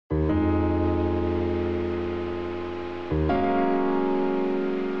Hello,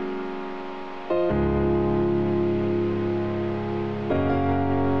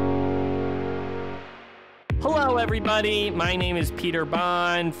 everybody. My name is Peter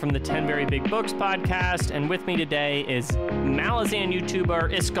Bond from the 10 Very Big Books podcast, and with me today is Malazan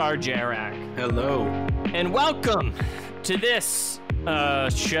YouTuber Iskar Jarak. Hello. And welcome to this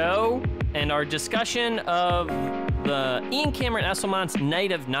show and our discussion of the Ian Cameron Esselmont's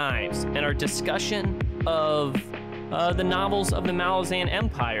Knight of Knives and our discussion of the novels of the Malazan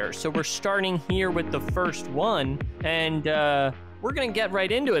Empire. So we're starting here with the first one, and we're going to get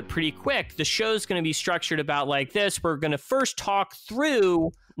right into it pretty quick. The show's going to be structured about like this. We're going to first talk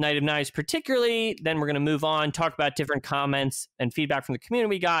through Knight of Knives particularly, then we're going to move on, talk about different comments and feedback from the community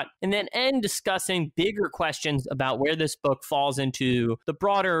we got, and then end discussing bigger questions about where this book falls into the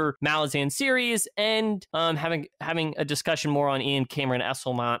broader Malazan series, and having a discussion more on Ian Cameron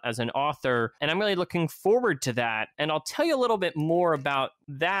Esselmont as an author. And I'm really looking forward to that. And I'll tell you a little bit more about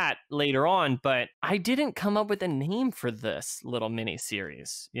that later on, but I didn't come up with a name for this little mini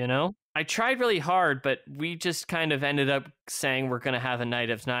series, you know? I tried really hard, but we just kind of ended up saying we're going to have a Knight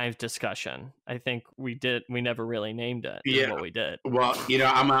of Knives discussion. I think we did. We never really named it. Yeah, what we did. Well, you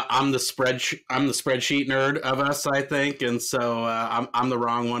know, I'm the spreadsheet nerd of us, I think, and so I'm the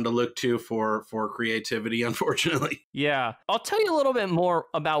wrong one to look to for creativity, unfortunately. Yeah, I'll tell you a little bit more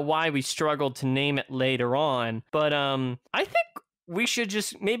about why we struggled to name it later on, but I think we should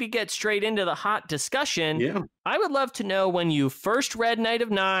just maybe get straight into the hot discussion. Yeah. I would love to know when you first read Knight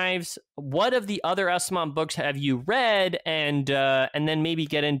of Knives, what of the other Esselmont books have you read, and then maybe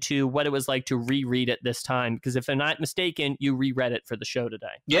get into what it was like to reread it this time, because if I'm not mistaken, you reread it for the show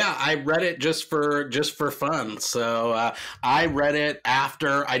today. Yeah, I read it just for fun. So I read it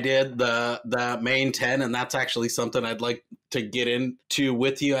after I did the main 10, and that's actually something I'd like to get into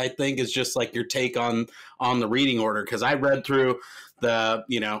with you, I think, is just like your take on the reading order, because I read through the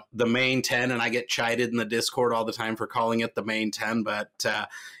main 10, and I get chided in the Discord all the time for calling it the main 10, but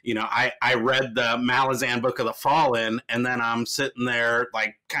I read the Malazan Book of the Fallen, and then I'm sitting there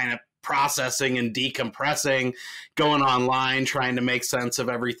like kind of processing and decompressing, going online, trying to make sense of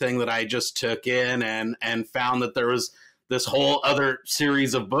everything that I just took in, and found that there was this whole other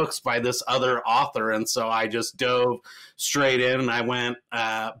series of books by this other author. And so I just dove straight in, and I went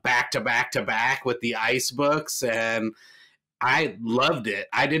back to back to back with the Ice books, and I loved it.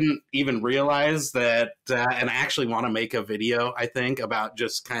 I didn't even realize that, and I actually want to make a video, I think, about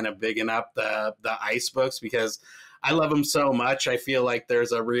just kind of bigging up the Ice books, because I love them so much. I feel like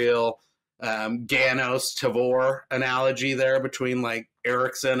there's a real Ganos Tavor analogy there between like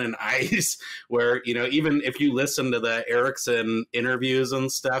Erickson and Ice, where, you know, even if you listen to the Erickson interviews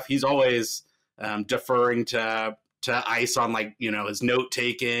and stuff, he's always deferring to Ice on, like, you know, his note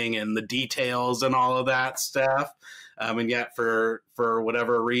taking and the details and all of that stuff. And yet for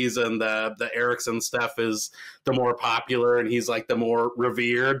whatever reason, the Erickson stuff is the more popular, and he's like the more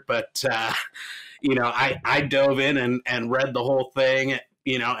revered. But, I dove in and read the whole thing,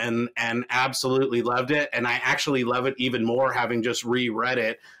 you know, and absolutely loved it. And I actually love it even more having just reread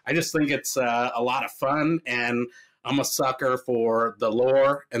it. I just think it's a lot of fun, and I'm a sucker for the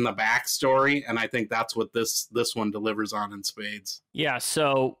lore and the backstory, and I think that's what this one delivers on in spades. Yeah,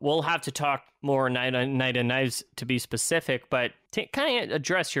 so we'll have to talk more Knight of Knives to be specific, but to kind of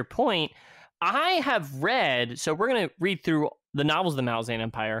address your point, I have read, so we're going to read through the novels of the Malazan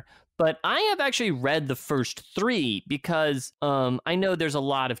Empire, but I have actually read the first 3 because I know there's a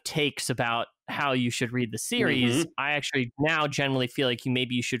lot of takes about how you should read the series. Mm-hmm. I actually now generally feel like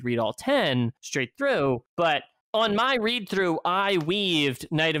maybe you should read all 10 straight through, but on my read-through, I weaved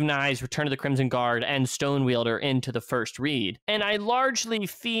Knight of Knives, Return of the Crimson Guard, and Stonewielder into the first read. And I largely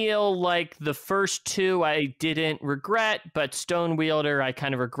feel like the first 2 I didn't regret, but Stonewielder I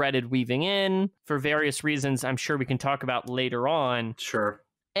kind of regretted weaving in for various reasons I'm sure we can talk about later on. Sure.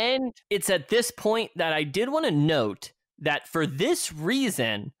 And it's at this point that I did want to note that for this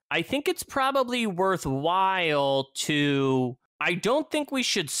reason, I think it's probably worthwhile to... I don't think we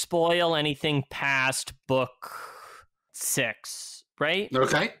should spoil anything past book 6, right?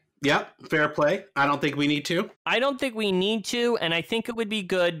 Okay. Yep. Fair play. I don't think we need to. I don't think we need to, and I think it would be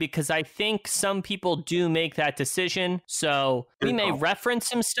good because I think some people do make that decision. So we may reference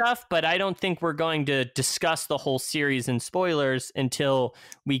some stuff, but I don't think we're going to discuss the whole series in spoilers until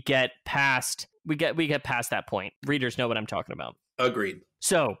we get past that point. Readers know what I'm talking about. Agreed.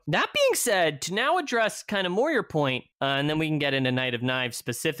 So that being said, to now address kind of more your point, and then we can get into Knight of Knives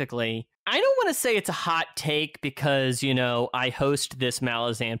specifically. I don't want to say it's a hot take because, you know, I host this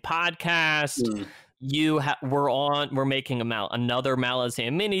Malazan podcast. We're making another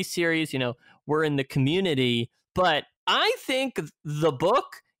Malazan mini series. You know, we're in the community, but I think the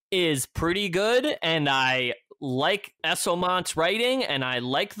book is pretty good, and I like Esselmont's writing, and I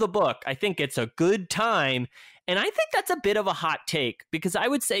like the book. I think it's a good time, and I think that's a bit of a hot take, because I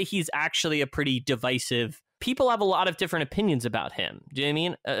would say he's actually a pretty divisive. People have a lot of different opinions about him. Do you know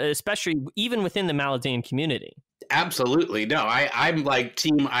what I mean? Especially even within the Malazan community. Absolutely. No, I'm like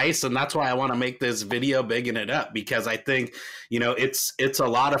Team Ice, and that's why I want to make this video bigging it up, because I think, you know, it's a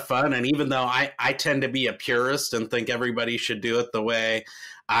lot of fun. And even though I tend to be a purist and think everybody should do it the way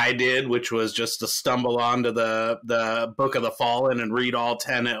I did, which was just to stumble onto the Book of the Fallen and read all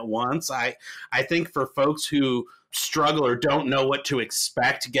 10 at once, I think for folks who struggle or don't know what to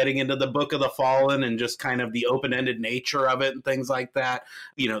expect getting into the Book of the Fallen and just kind of the open-ended nature of it and things like that,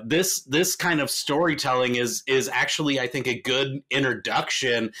 you know, this kind of storytelling is actually, I think, a good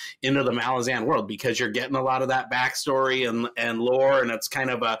introduction into the Malazan world, because you're getting a lot of that backstory and lore, and it's kind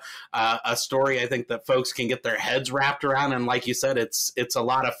of a story I think that folks can get their heads wrapped around, and like you said, it's a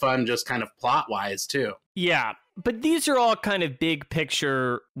lot of fun just kind of plot-wise too. Yeah. But these are all kind of big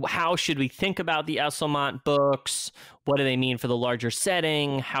picture. How should we think about the Esselmont books? What do they mean for the larger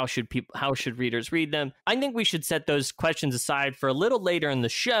setting? How should readers read them? I think we should set those questions aside for a little later in the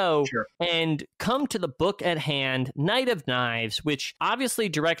show. Sure. And come to the book at hand, Knight of Knives, which obviously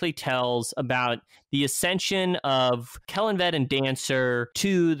directly tells about the ascension of Kellanved and Dancer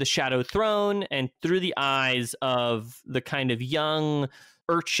to the Shadow Throne, and through the eyes of the kind of young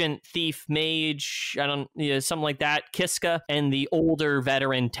urchin thief mage, something like that, Kiska, and the older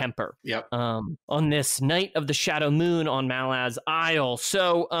veteran Temper. Yep. On this night of the Shadow Moon on Malaz Isle.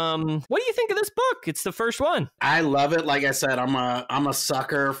 So, what do you think of this book? It's the first one. I love it. Like I said, I'm a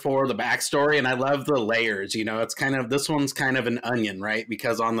sucker for the backstory, and I love the layers. You know, it's kind of, this one's kind of an onion, right?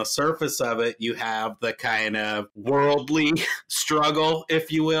 Because on the surface of it, you have the kind of worldly struggle, if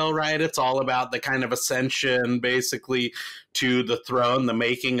you will, right? It's all about the kind of ascension, basically, to the throne, the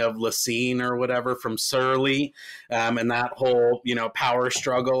making of Lacine or whatever from Surly, and that whole, you know, power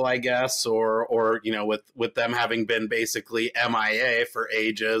struggle, I guess, or you know, with them having been basically MIA for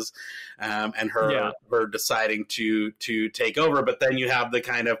ages, and her deciding to take over. But then you have the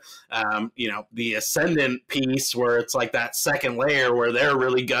kind of you know, the Ascendant piece where it's like that second layer where they're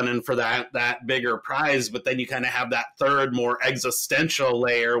really gunning for that bigger prize. But then you kind of have that third, more existential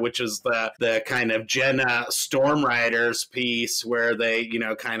layer, which is the kind of Jenna Storm Riders piece, where they, you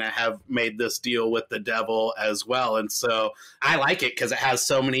know, kind of have made this deal with the devil as well. And so I like it because it has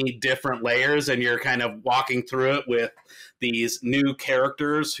so many different layers, and you're kind of walking through it with these new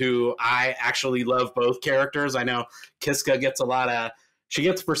characters who I actually love both characters. I know Kiska gets she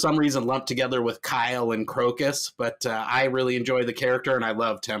gets for some reason lumped together with Kyle and Crocus, but I really enjoy the character, and I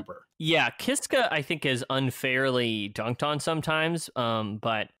love Temper. Yeah, Kiska, I think, is unfairly dunked on sometimes,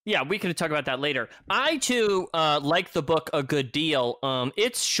 but yeah, we could talk about that later. I, too, like the book a good deal.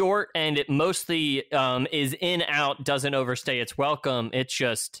 It's short, and it mostly is in, out, doesn't overstay its welcome.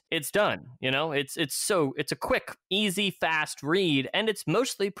 It's done, you know? It's a quick, easy, fast read, and it's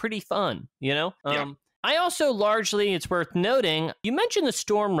mostly pretty fun, you know? Yeah. I also largely, it's worth noting, you mentioned the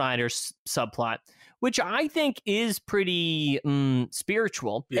Storm Riders subplot, which I think is pretty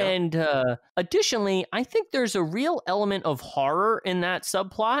spiritual. Yeah. And additionally, I think there's a real element of horror in that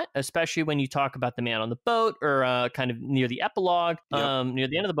subplot, especially when you talk about the man on the boat, or kind of near the epilogue, near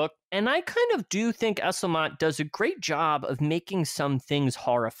the end of the book. And I kind of do think Esselmont does a great job of making some things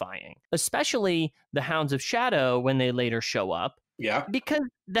horrifying, especially the Hounds of Shadow when they later show up. Yeah. Because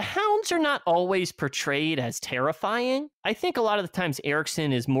the Hounds are not always portrayed as terrifying. I think a lot of the times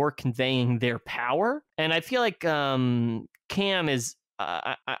Erickson is more conveying their power. And I feel like Cam is...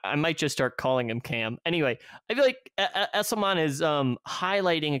 I might just start calling him Cam. Anyway, I feel like Esselmont is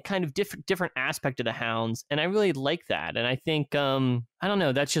highlighting a kind of different aspect of the Hounds, and I really like that. And I think, I don't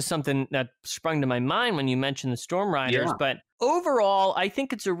know, that's just something that sprung to my mind when you mentioned the Storm Riders. Yeah. But overall, I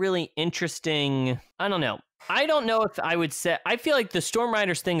think it's a really interesting, I don't know if I would say, I feel like the Storm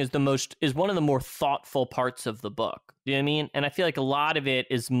Riders thing is one of the more thoughtful parts of the book. Do you know what I mean? And I feel like a lot of it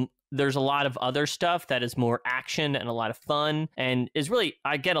is... There's a lot of other stuff that is more action and a lot of fun, and is really,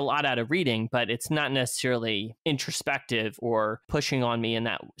 I get a lot out of reading, but it's not necessarily introspective or pushing on me in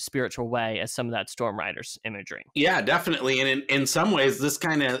that spiritual way as some of that Storm Riders imagery. Yeah, definitely. And in some ways, this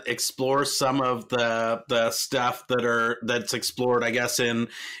kind of explores some of the stuff that's explored, I guess, in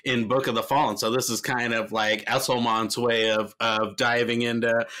Book of the Fallen. So this is kind of like Esselmont's way of diving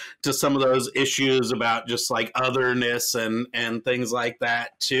into some of those issues about just like otherness and things like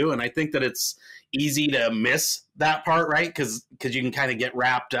that too. And I think that it's easy to miss that part, right? Because you can kind of get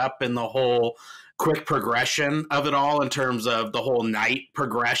wrapped up in the whole quick progression of it all in terms of the whole night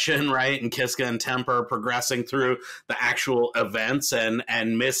progression, right? And Kiska and Temper progressing through the actual events and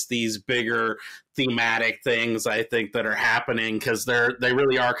miss these bigger thematic things, I think, that are happening, because they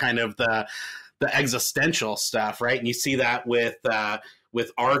really are kind of the existential stuff, right? And you see that with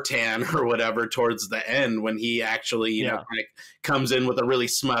Artan or whatever towards the end, when he actually, you know, kind of comes in with a really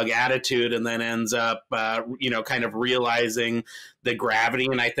smug attitude and then ends up, kind of realizing the gravity.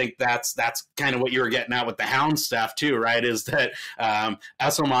 And I think that's kind of what you were getting at with the Hounds stuff too, right? Is that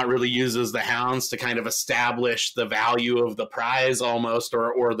Esselmont really uses the Hounds to kind of establish the value of the prize almost,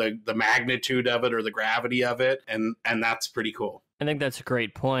 or the magnitude of it, or the gravity of it. And that's pretty cool. I think that's a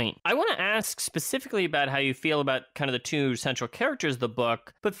great point. I want to ask specifically about how you feel about kind of the two central characters of the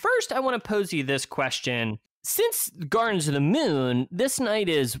book. But first, I want to pose you this question. Since Gardens of the Moon, this night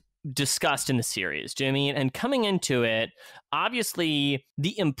is discussed in the series, do you know what I mean? And coming into it, obviously,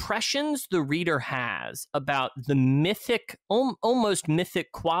 the impressions the reader has about the mythic, almost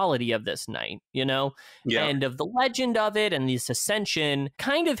mythic quality of this night, you know, and of the legend of it and this ascension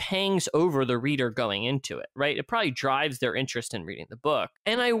kind of hangs over the reader going into it, right? It probably drives their interest in reading the book.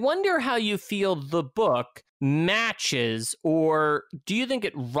 And I wonder how you feel the book matches, or do you think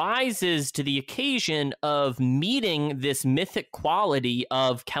it rises to the occasion of meeting this mythic quality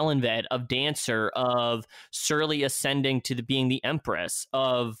of Kellanved, of Dancer, of Surly ascending to being the Empress,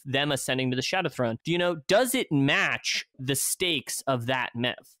 of them ascending to the Shadow Throne? Do you know, does it match the stakes of that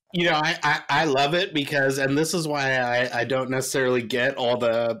myth? You know, I love it because, and this is why I don't necessarily get all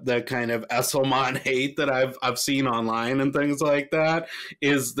the kind of Esselmont hate that I've seen online and things like that,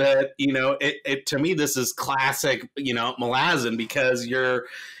 is that, you know, it to me, this is classic, you know, Malazan, because you're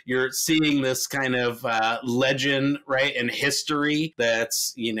seeing this kind of legend, right, and history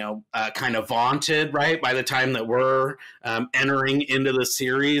that's, you know, kind of vaunted, right, by the time that we're entering into the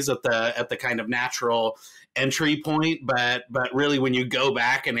series at the kind of natural entry point, but really when you go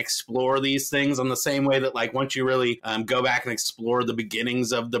back and explore these things in the same way that, like, once you really go back and explore the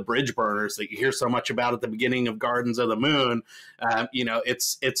beginnings of the bridge burners that you hear so much about at the beginning of Gardens of the Moon, you know,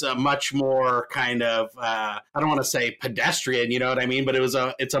 it's a much more kind of I don't want to say pedestrian, you know what I mean, but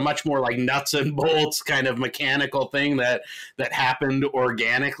it's a much more like nuts and bolts kind of mechanical thing that happened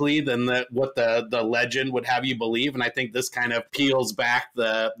organically than what the legend would have you believe. And I think this kind of peels back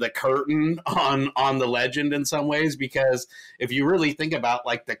the curtain on the legend in some ways, because if you really think about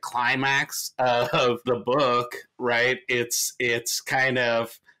like the climax of the book, right, it's kind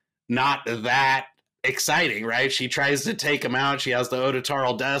of not that exciting, right? She tries to take them out. She has the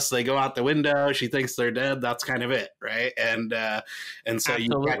Odotarl dust. They go out the window. She thinks they're dead. That's kind of it, right? And so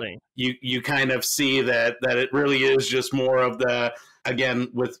you kind of see that it really is just more of the, again,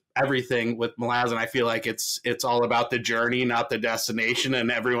 with everything with Malazan, I feel like it's all about the journey, not the destination.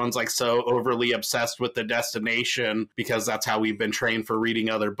 And everyone's like so overly obsessed with the destination because that's how we've been trained for reading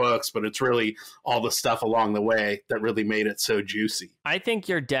other books. But it's really all the stuff along the way that really made it so juicy. I think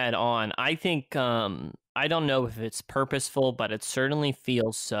you're dead on. I think, I don't know if it's purposeful, but it certainly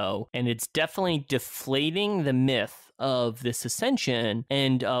feels so. And it's definitely deflating the myth of this ascension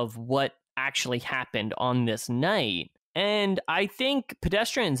and of what actually happened on this night. And I think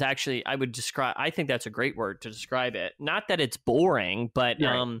pedestrians, actually, I think that's a great word to describe it. Not that it's boring, but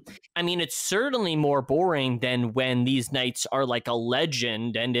I mean, it's certainly more boring than when these nights are like a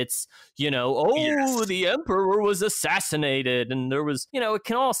legend and it's, you know, the emperor was assassinated and there was, you know, it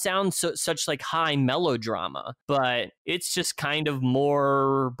can all sound such like high melodrama, but it's just kind of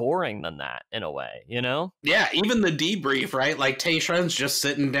more boring than that in a way, you know? Yeah, even the debrief, right? Like Tayshaun's just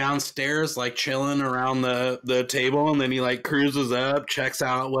sitting downstairs, like chilling around the table, and then he like cruises up, checks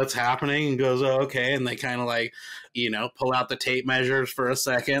out what's happening, and goes, "Oh, okay." And they kind of like, you know, pull out the tape measures for a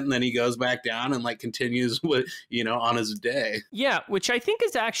second, and then he goes back down and like continues with, you know, on his day. Yeah, which I think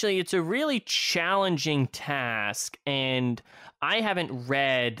is actually, it's a really challenging task. And I haven't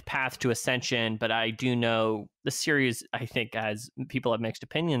read Path to Ascension, but I do know the series, I think, as people have mixed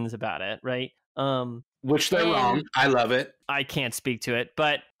opinions about it, right? Which they're wrong. I love it. I can't speak to it,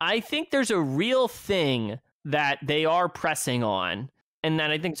 but I think there's a real thing that they are pressing on, and that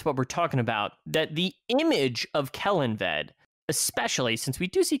I think is what we're talking about, that the image of Kellanved, especially since we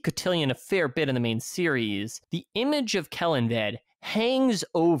do see Cotillion a fair bit in the main series, the image of Kellanved hangs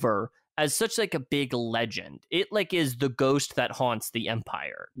over as such like a big legend. It like is the ghost that haunts the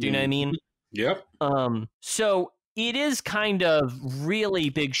Empire. Do you know what I mean? Yep. So it is kind of really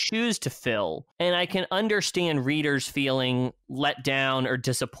big shoes to fill, and I can understand readers feeling let down or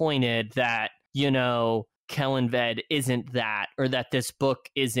disappointed that, you know, Kellanved isn't that, or that this book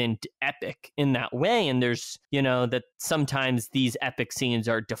isn't epic in that way. And there's, that sometimes these epic scenes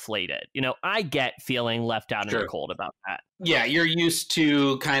are deflated. I get feeling left out in the cold about that. Yeah, you're used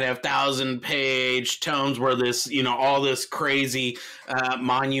to kind of 1,000-page tomes where this, all this crazy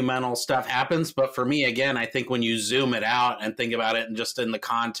monumental stuff happens. But for me, again, I think when you zoom it out and think about it and just in the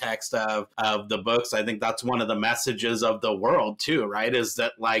context of the books, I think that's one of the messages of the world too, right? Is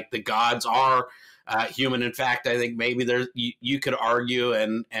that like the gods are human. In fact, I think maybe there's you could argue,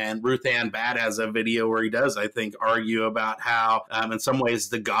 and Ruth Ann Bad has a video where he does, I think, argue about how in some ways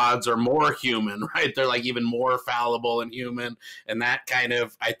the gods are more human, right? They're like even more fallible and human, and that kind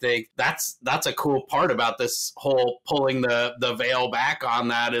of, I think that's a cool part about this whole pulling the veil back on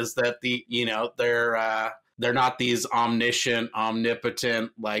that, is that they're not these omniscient,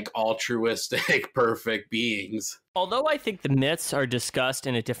 omnipotent, like altruistic, perfect beings. Although I think the myths are discussed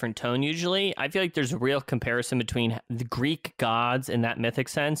in a different tone usually, I feel like there's a real comparison between the Greek gods in that mythic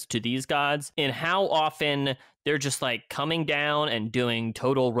sense to these gods, and how often they're just like coming down and doing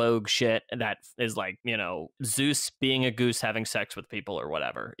total rogue shit that is like, Zeus being a goose having sex with people or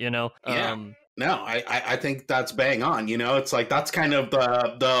whatever, Yeah. No, I think that's bang on. It's like that's kind of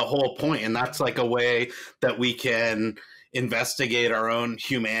the whole point, and that's like a way that we can investigate our own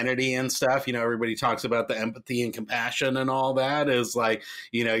humanity and stuff. Everybody talks about the empathy and compassion and all that, is like,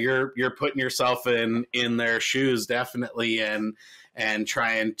 you're putting yourself in their shoes, definitely, and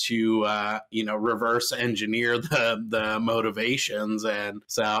trying to reverse engineer the motivations. And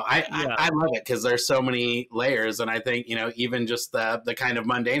so I love it because there's so many layers. And I think even just the kind of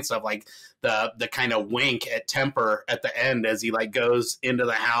mundane stuff, like the kind of wink at Temper at the end as he like goes into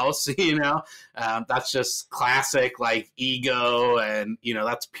the house, that's just classic like ego, and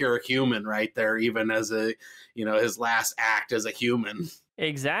that's pure human right there, even as a his last act as a human.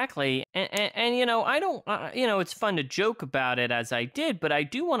 Exactly. And I don't, it's fun to joke about it as I did, but I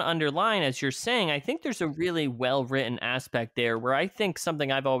do want to underline, as you're saying, I think there's a really well-written aspect there where I think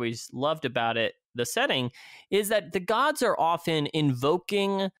something I've always loved about it, the setting, is that the gods are often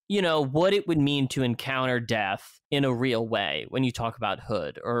invoking, what it would mean to encounter death in a real way when you talk about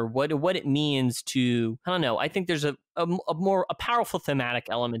Hood, or what it means to, I don't know, I think there's a powerful thematic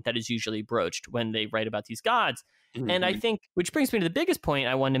element that is usually broached when they write about these gods. Mm-hmm. And I think, which brings me to the biggest point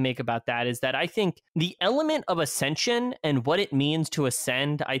I wanted to make about that, is that I think the element of ascension and what it means to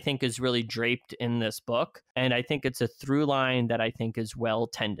ascend, I think, is really draped in this book. And I think it's a through line that I think is well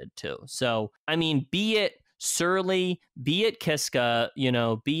tended to. So, I mean, be it Surly, be it Kiska,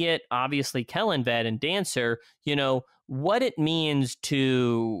 be it obviously Kellanved and Dancer, what it means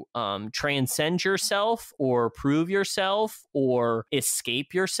to transcend yourself or prove yourself or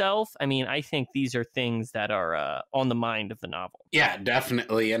escape yourself. I mean, I think these are things that are on the mind of the novel. Yeah,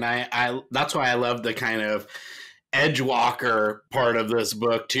 definitely. And I that's why I love the kind of Edgewalker part of this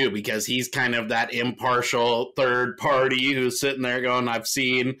book too, because he's kind of that impartial third party who's sitting there going, I've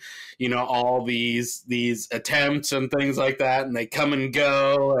seen, all these attempts and things like that, and they come and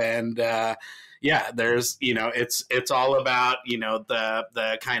go, and there's, it's all about,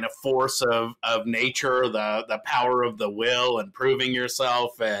 the kind of force of nature, the power of the will and proving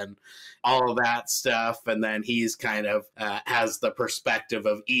yourself and all of that stuff. And then he's kind of has the perspective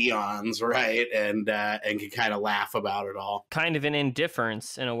of eons, right? And can kind of laugh about it all. Kind of an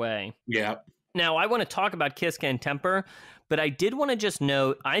indifference in a way. Yeah. Now, I want to talk about Kiska and Temper, but I did want to just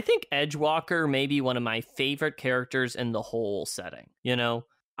note, I think Edgewalker may be one of my favorite characters in the whole setting.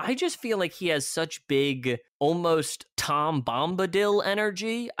 I just feel like he has such big, almost Tom Bombadil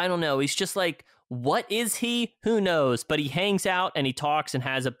energy. I don't know. He's just like, what is he? Who knows? But he hangs out and he talks and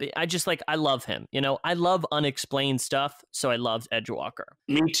has I love him. I love unexplained stuff. So I love Edgewalker.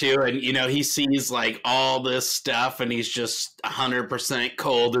 Me too. And, he sees like all this stuff and he's just 100%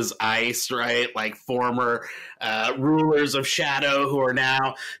 cold as ice, right? Like former rulers of Shadow who are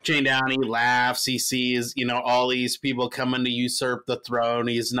now chained down. He laughs. He sees, all these people coming to usurp the throne.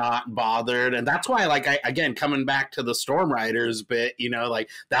 He's not bothered. And that's why, like, again, coming back to the Storm Riders bit, like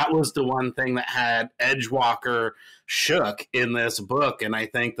that was the one thing that had Edgewalker shook in this book. And I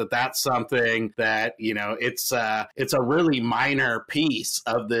think that that's something that, it's a really minor piece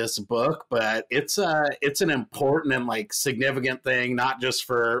of this book, but it's an important and like significant thing, not just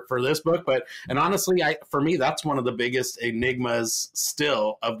for this book, and honestly, for me, that's one of the biggest enigmas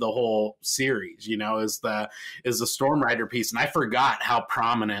still of the whole series, is the Storm Rider piece. And I forgot how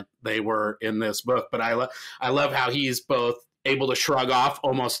prominent they were in this book, but I love how he's both able to shrug off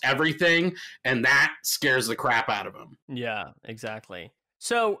almost everything, and that scares the crap out of him. Yeah, exactly.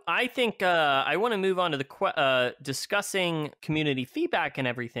 So I think I want to move on to the discussing community feedback and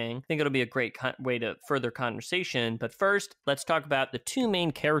everything. I think it'll be a great way to further conversation. But first, let's talk about the two main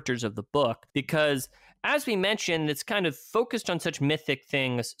characters of the book, because as we mentioned, it's kind of focused on such mythic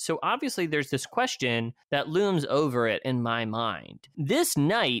things. So obviously there's this question that looms over it in my mind. This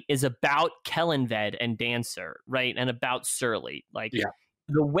night is about Kellanved and Dancer, right? And about Surly, like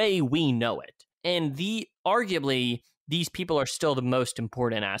the way we know it. And arguably, these people are still the most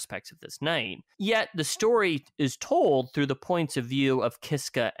important aspects of this night. Yet the story is told through the points of view of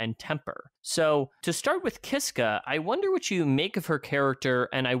Kiska and Temper. So to start with Kiska, I wonder what you make of her character,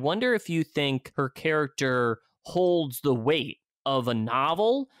 and I wonder if you think her character holds the weight of a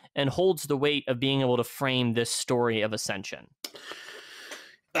novel and holds the weight of being able to frame this story of ascension.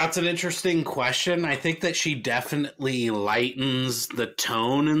 That's an interesting question. I think that she definitely lightens the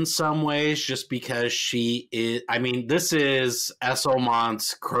tone in some ways just because she is, I mean, this is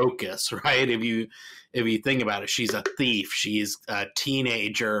Esselmont's Crocus, right? If you think about it, she's a thief. She's a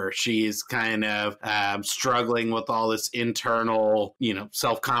teenager. She's kind of struggling with all this internal,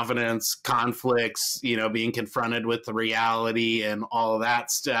 self-confidence, conflicts, being confronted with the reality and all of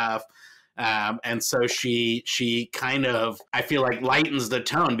that stuff. And so she kind of, I feel like, lightens the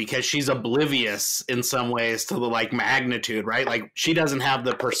tone because she's oblivious in some ways to the magnitude, right? Like she doesn't have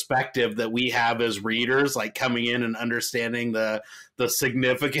the perspective that we have as readers, like coming in and understanding the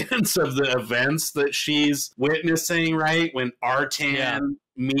significance of the events that she's witnessing, right? When Artan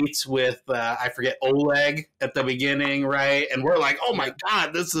meets with, I forget, Oleg at the beginning, right? And we're like, oh my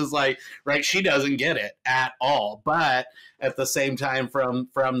God, this is right? She doesn't get it at all. But at the same time, from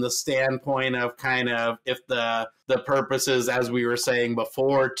the standpoint of kind of if the purpose is, as we were saying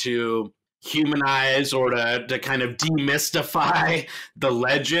before, to humanize or to kind of demystify the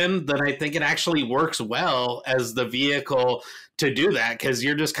legend, then I think it actually works well as the vehicle to do that, because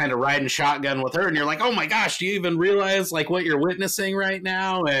you're just kind of riding shotgun with her and you're like, oh my gosh, do you even realize what you're witnessing right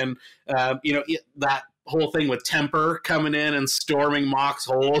now? And that whole thing with Temper coming in and storming Mock's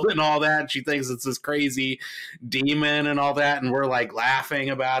hold and all that, and she thinks it's this crazy demon and all that, and we're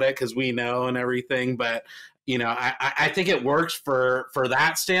laughing about it because we know and everything. But I think it works for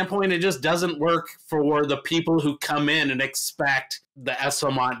that standpoint. It just doesn't work for the people who come in and expect the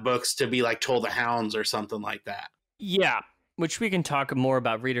Esselmont books to be Toll the Hounds or something like that. Yeah, which we can talk more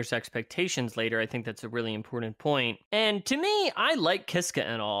about readers' expectations later. I think that's a really important point. And to me, I like Kiska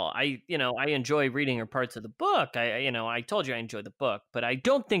and all. I enjoy reading her parts of the book. I told you I enjoy the book, but I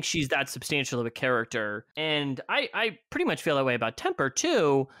don't think she's that substantial of a character. And I pretty much feel that way about Temper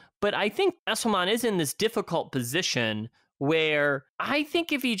too. But I think Esselmont is in this difficult position where I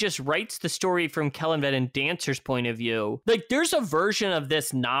think if he just writes the story from Kellanved and Dancer's point of view, there's a version of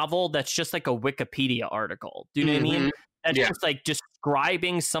this novel that's just like a Wikipedia article. Do you know what I mean? That's just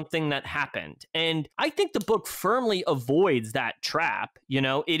describing something that happened. And I think the book firmly avoids that trap.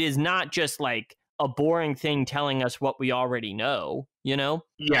 It is not just a boring thing telling us what we already know,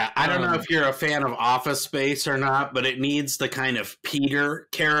 Yeah, I don't know if you're a fan of Office Space or not, but it needs the kind of Peter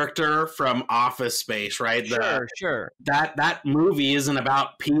character from Office Space, right? Sure. That movie isn't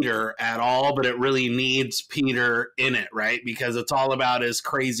about Peter at all, but it really needs Peter in it, right? Because it's all about his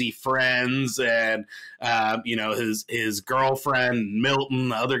crazy friends and his girlfriend Milton,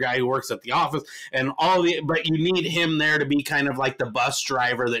 the other guy who works at the office, and but you need him there to be kind of like the bus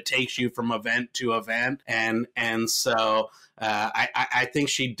driver that takes you from event to event, and so. I think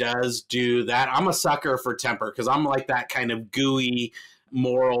she does do that. I'm a sucker for Temper because I'm like that kind of gooey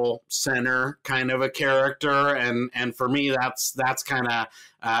moral center kind of a character, and for me that's kind of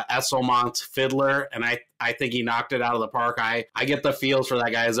Esselmont's Fiddler, and I think he knocked it out of the park. I get the feels for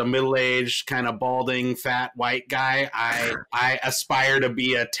that guy as a middle-aged kind of balding fat white guy. I aspire to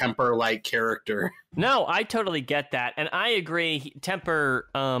be a Temper-like character. No, I totally get that. And I agree. Temper,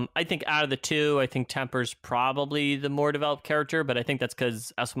 I think out of the two, I think Temper's probably the more developed character, but I think that's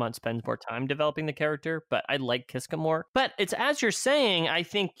because Esselmont spends more time developing the character, but I like Kiska more. But it's as you're saying, I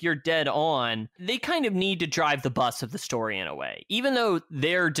think you're dead on. They kind of need to drive the bus of the story in a way. Even though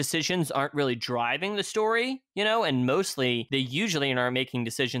their decisions aren't really driving the story, and mostly they usually are making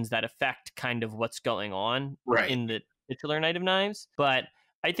decisions that affect kind of what's going on in the titular Knight of Knives. But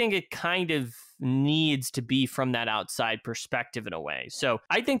I think it kind of needs to be from that outside perspective in a way. So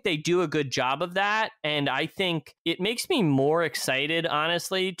I think they do a good job of that. And I think it makes me more excited,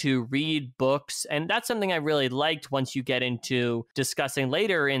 honestly, to read books. And that's something I really liked once you get into discussing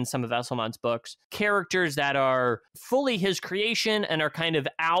later in some of Esselmon's books, characters that are fully his creation and are kind of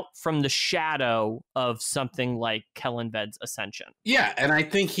out from the shadow of something like Kellanved's ascension. Yeah, and I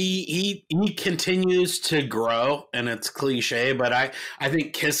think he continues to grow, and it's cliche, but I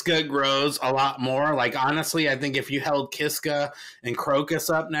think Kiska grows a lot more. Like, honestly, I think if you held Kiska and Crocus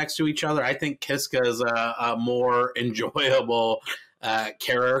up next to each other, I think Kiska is a more enjoyable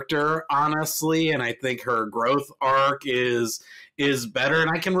character, honestly, and I think her growth arc is better,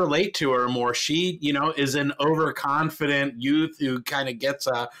 and I can relate to her more. She, is an overconfident youth who kind of gets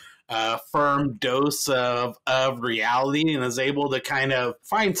a firm dose of reality and is able to kind of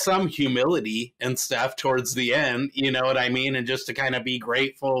find some humility and stuff towards the end, you know what I mean? And just to kind of be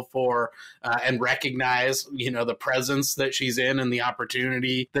grateful for and recognize, the presence that she's in and the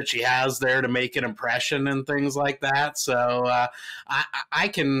opportunity that she has there to make an impression and things like that. So I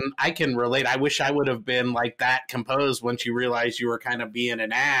can relate. I wish I would have been like that composed once you realized you were kind of being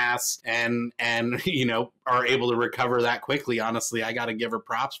an ass and are able to recover that quickly. Honestly, I got to give her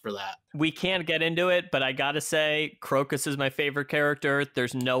props for that. We can't get into it, but I gotta say, Crocus is my favorite character.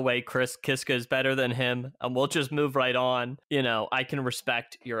 There's no way Kiska is better than him, and we'll just move right on. I can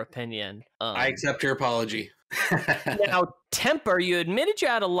respect your opinion. I accept your apology. Now, Temper, you admitted you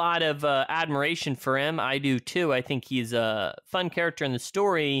had a lot of admiration for him. I do too. I think he's a fun character in the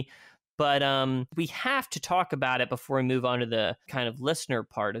story. But we have to talk about it before we move on to the kind of listener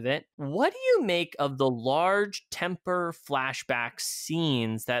part of it. What do you make of the large Temper flashback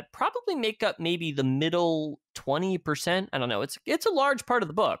scenes that probably make up maybe the middle 20%? I don't know. It's a large part of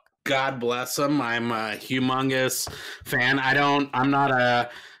the book. God bless him. I'm a humongous fan. I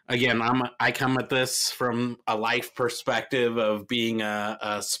come at this from a life perspective of being a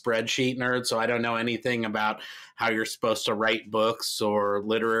spreadsheet nerd, so I don't know anything about how you're supposed to write books or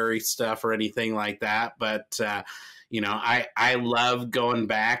literary stuff or anything like that. But, I love going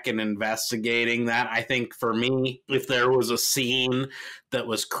back and investigating that. I think for me, if there was a scene that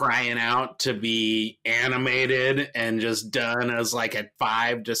was crying out to be animated and just done as like a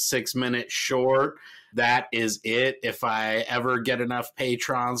 5 to 6 minute short, that is it. If I ever get enough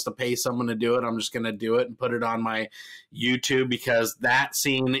patrons to pay someone to do it, I'm just going to do it and put it on my YouTube, because that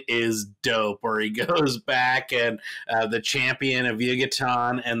scene is dope, where he goes back and the champion of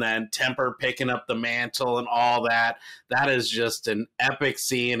Yucatan and then Temper picking up the mantle and all that. That is just an epic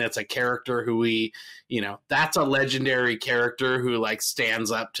scene. It's a character who that's a legendary character who like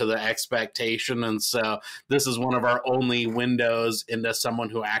stands up to the expectation. And so this is one of our only windows into someone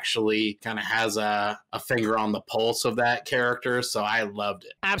who actually kind of has a finger on the pulse of that character. So I loved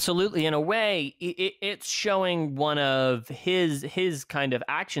it. Absolutely. In a way, it's showing one of his kind of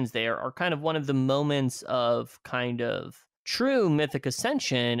actions there are kind of one of the moments of kind of true mythic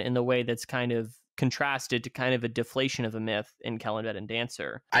ascension in the way that's kind of contrasted to kind of a deflation of a myth in Kellanved and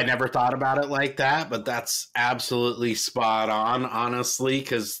Dancer. I never thought about it like that, but that's absolutely spot on, honestly,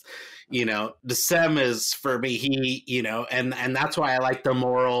 because Decem is, for me, he, and that's why I like the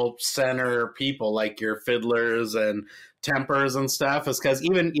moral center people like your Fiddlers and Tempers and stuff, is because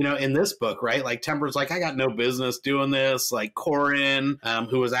even, in this book, right, like Temper's like, I got no business doing this. Like Corin,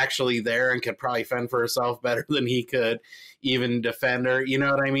 who was actually there and could probably fend for herself better than he could even defend her, you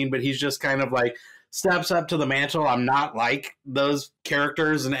know what I mean? But he's just kind of like, steps up to the mantle. I'm not like those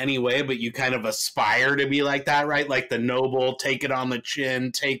characters in any way, but you kind of aspire to be like that, right? Like the noble, take it on the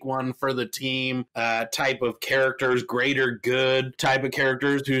chin, take one for the team type of characters, greater good type of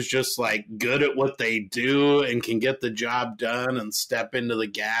characters who's just like good at what they do and can get the job done and step into the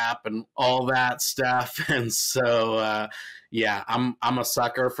gap and all that stuff. And so, yeah, I'm a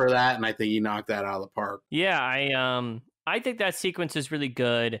sucker for that, and I think you knocked that out of the park. Yeah, I think that sequence is really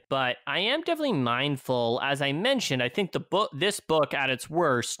good, but I am definitely mindful. As I mentioned, I think this book at its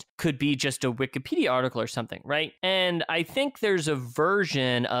worst could be just a Wikipedia article or something, right? And I think there's a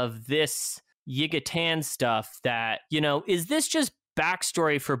version of this Yucatan stuff that, is this just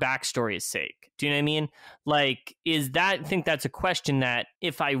backstory for backstory's sake? Do you know what I mean? Like, I think that's a question that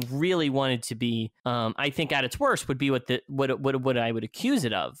if I really wanted to be, I think at its worst would be what I would accuse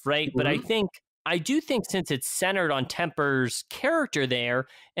it of, right? Mm-hmm. But I do think since it's centered on Temper's character there,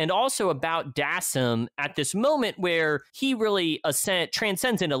 and also about Dassem at this moment where he really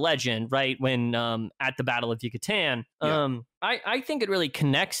transcends into legend, right? When at the Battle of Yucatan, I think it really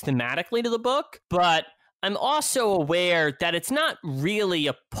connects thematically to the book. But I'm also aware that it's not really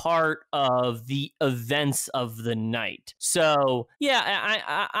a part of the events of the night. So, yeah,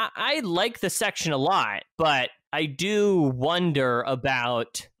 I like the section a lot, but I do wonder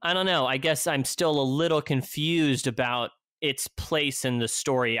about, I don't know, I guess I'm still a little confused about its place in the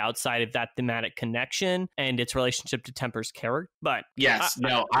story outside of that thematic connection and its relationship to Temper's character. But yes,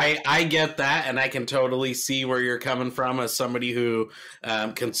 I get that, and I can totally see where you're coming from as somebody who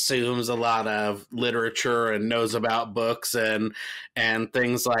consumes a lot of literature and knows about books and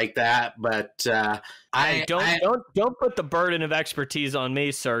things like that. But don't put the burden of expertise on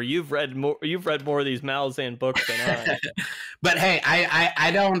me, sir. You've read more of these Malazan books than I. But hey,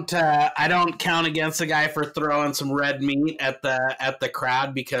 I don't count against the guy for throwing some red meat at the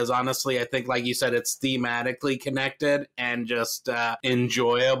crowd, because honestly, I think, like you said, it's thematically connected and just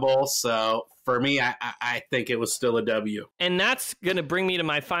enjoyable. So for me, I think it was still a W. And that's going to bring me to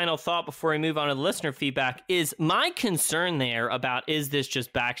my final thought before we move on to the listener feedback. Is my concern there about, is this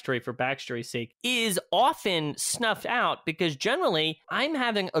just backstory for backstory's sake, is often snuffed out, because generally I'm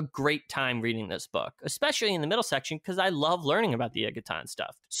having a great time reading this book, especially in the middle section, because I love learning about the Igaton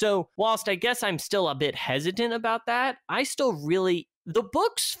stuff. So whilst I guess I'm still a bit hesitant about that, I still really, the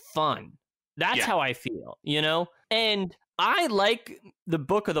book's fun. That's how I feel, you know? And I like the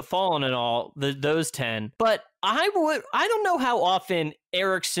Book of the Fallen and all, those 10, but I don't know how often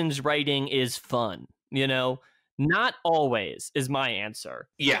Erickson's writing is fun, you know? Not always is my answer.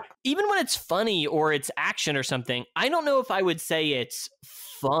 Yeah. Even when it's funny or it's action or something, I don't know if I would say it's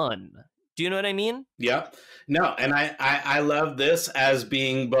fun. Do you know what I mean? Yeah. No, and I love this as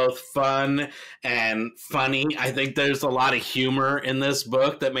being both fun and funny. I think there's a lot of humor in this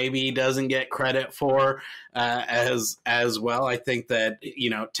book that maybe he doesn't get credit for as well. I think that, you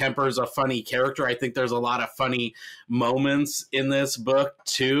know, Temper's a funny character. I think there's a lot of funny moments in this book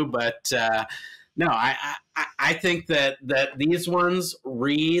too, but no, I think that these ones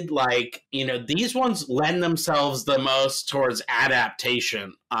read like, you know, these ones lend themselves the most towards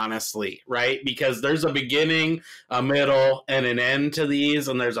adaptation, honestly, right? Because there's a beginning, a middle, and an end to these,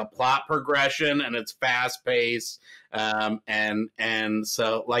 and there's a plot progression, and it's fast paced, and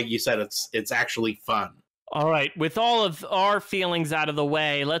so, like you said, it's actually fun. All right, with all of our feelings out of the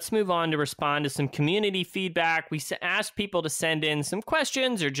way, let's move on to respond to some community feedback. We asked people to send in some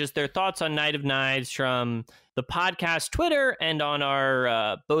questions or just their thoughts on Night of Knives from the podcast Twitter and on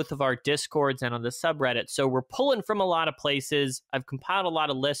our both of our Discords and on the subreddit. So we're pulling from a lot of places. I've compiled a lot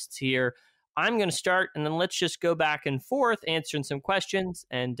of lists here. I'm going to start, and then let's just go back and forth answering some questions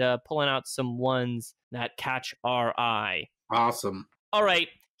and pulling out some ones that catch our eye. Awesome. All right.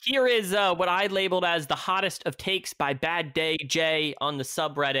 Here is what I labeled as the hottest of takes by Bad Day J on the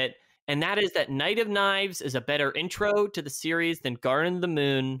subreddit, and that is that Night of Knives is a better intro to the series than Garden of the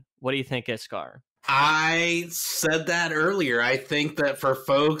Moon. What do you think, Iskar? I said that earlier. I think that for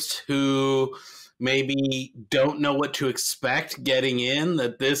folks who maybe don't know what to expect getting in,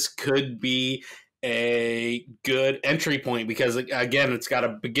 that this could be a good entry point, because again, it's got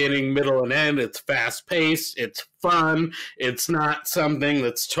a beginning, middle, and end. It's fast paced, it's fun, it's not something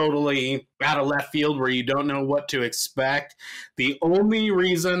that's totally out of left field where you don't know what to expect. The only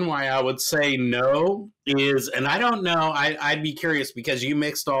reason why I would say no is, and I don't know, I'd be curious, because you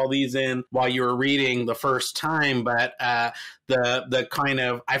mixed all these in while you were reading the first time, but the kind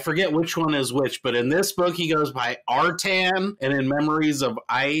of, I forget which one is which, but in this book he goes by Artan, and in Memories of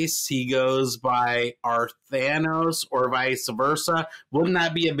Ice he goes by Arthanos, or vice versa. Wouldn't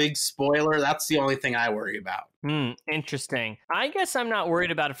that be a big spoiler? That's the only thing I worry about. Interesting. I guess I'm not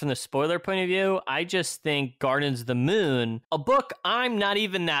worried about it from the spoiler point of view. I just think Gardens of the Moon, a book I'm not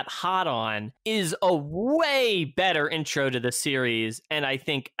even that hot on, is a way better intro to the series, and I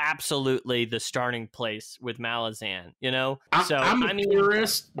think absolutely the starting place with Malazan, you know? I'm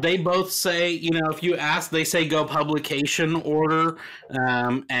curious. They both say, you know, if you ask, they say go publication order,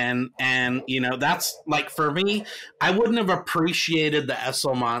 and you know, that's, like, for me, I wouldn't have appreciated the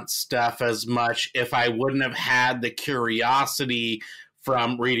Esselmont stuff as much if I wouldn't have had the curiosity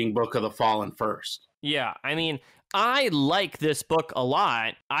from reading Book of the Fallen first. Yeah, I mean, I like this book a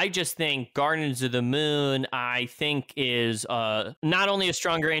lot. I just think Gardens of the Moon, I think, is not only a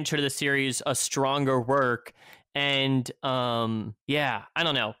stronger intro to the series, a stronger work. And yeah, I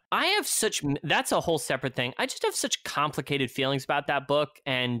don't know. I have such, that's a whole separate thing. I just have such complicated feelings about that book.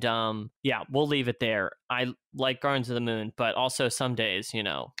 And yeah, we'll leave it there. I like Gardens of the Moon, but also some days, you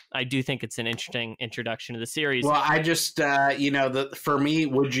know, I do think it's an interesting introduction to the series. Well, I just, you know, for me,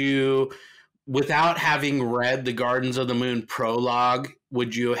 would you, without having read the Gardens of the Moon prologue,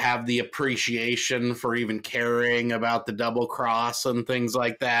 would you have the appreciation for even caring about the double cross and things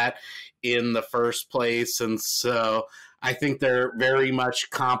like that in the first place? And so I think they're very much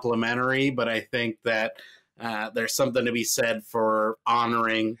complementary, but I think that there's something to be said for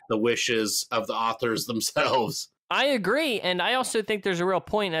honoring the wishes of the authors themselves. I agree, and I also think there's a real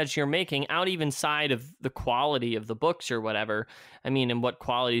point as you're making out even side of the quality of the books or whatever. I mean, and what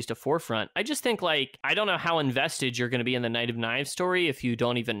qualities to forefront. I just think, like, I don't know how invested you're going to be in the Knight of Knives story if you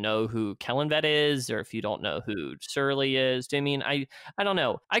don't even know who Kellanved is, or if you don't know who Surly is. I mean, I don't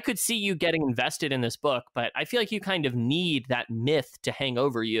know. I could see you getting invested in this book, but I feel like you kind of need that myth to hang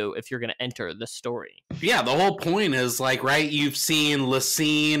over you if you're going to enter the story. Yeah, the whole point is, like, right, you've seen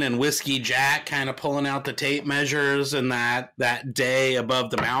Lacine and Whiskey Jack kind of pulling out the tape measures and that day above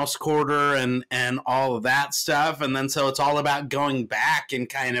the mouse quarter and all of that stuff. And then so it's all about going back and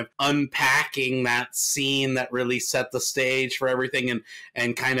kind of unpacking that scene that really set the stage for everything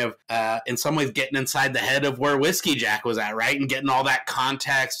and kind of in some ways getting inside the head of where Whiskey Jack was at, right? And getting all that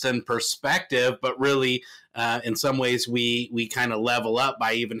context and perspective, but really in some ways we kind of level up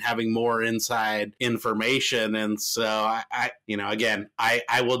by even having more inside information. And so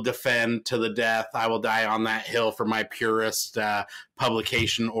I will defend to the death. I will die on that hill for my purest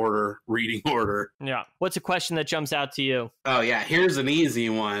publication order, reading order. Yeah. What's a question that jumps out to you? Oh yeah, here's an easy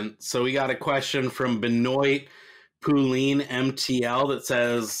one. So we got a question from Benoit Poulin MTL that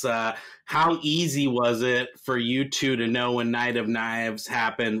says, how easy was it for you two to know when Knight of Knives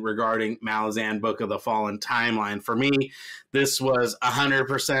happened regarding Malazan Book of the Fallen timeline? For me, this was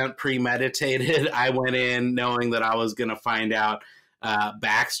 100% premeditated. I went in knowing that I was going to find out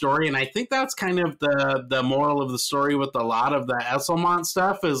backstory, and I think that's kind of the moral of the story with a lot of the Esselmont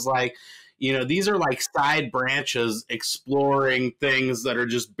stuff is like, you know, these are like side branches exploring things that are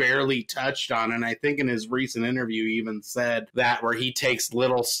just barely touched on. And I think in his recent interview, he even said that where he takes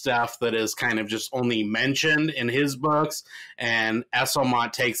little stuff that is kind of just only mentioned in his books, and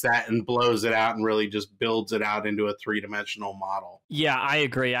Esselmont takes that and blows it out and really just builds it out into a three-dimensional model. Yeah, I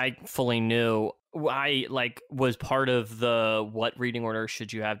agree. I fully knew. I was part of the what reading order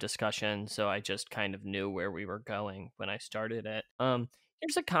should you have discussion, so I just kind of knew where we were going when I started it.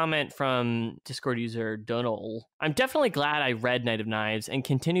 Here's a comment from Discord user Donal. I'm definitely glad I read Knight of Knives and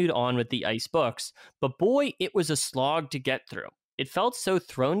continued on with the Ice books, but boy, it was a slog to get through. It felt so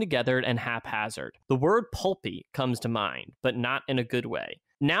thrown together and haphazard. The word pulpy comes to mind, but not in a good way.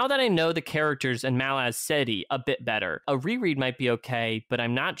 Now that I know the characters and Malaz a bit better, a reread might be okay, but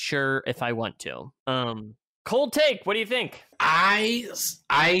I'm not sure if I want to. Cold take, what do you think? I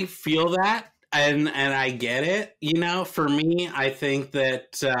feel that. And I get it. You know, for me, I think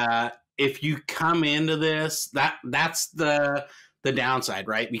that if you come into this, that's the downside,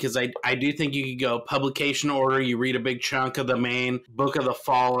 right? Because I do think you could go publication order, you read a big chunk of the main Book of the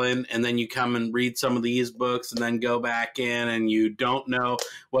Fallen, and then you come and read some of these books and then go back in and you don't know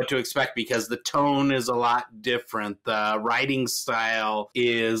what to expect because the tone is a lot different. The writing style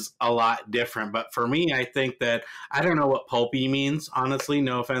is a lot different. But for me, I think that I don't know what pulpy means, honestly.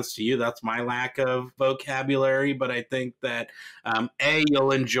 No offense to you. That's my lack of vocabulary. But I think that,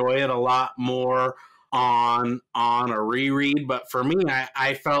 you'll enjoy it a lot more on a reread, but for me,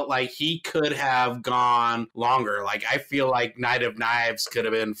 I felt like he could have gone longer. Like, I feel like Knight of Knives could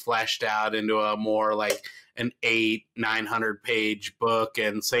have been fleshed out into a more like an 800-900 page book,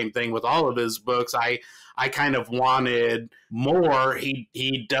 and same thing with all of his books. I kind of wanted more.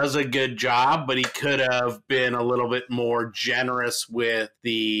 He does a good job, but he could have been a little bit more generous with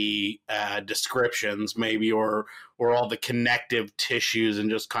the descriptions, maybe, or all the connective tissues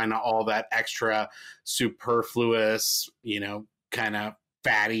and just kind of all that extra superfluous, you know, kind of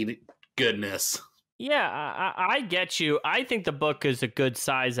fatty goodness. Yeah, I get you. I think the book is a good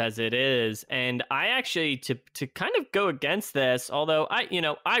size as it is, and I actually to kind of go against this, although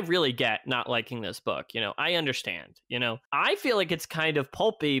I really get not liking this book. I understand. I feel like it's kind of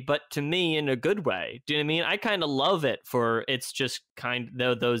pulpy, but to me in a good way. Do you know what I mean? I kind of love it for it's just kind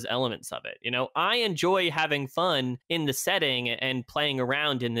of those elements of it. I enjoy having fun in the setting and playing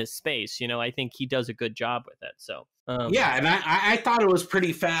around in this space. I think he does a good job with it. So. Yeah, and I thought it was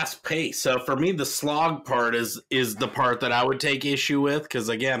pretty fast paced. So for me, the slog part is the part that I would take issue with, because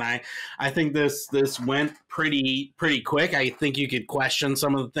again, I think this went pretty quick. I think you could question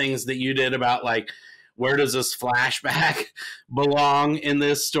some of the things that you did about like, where does this flashback belong in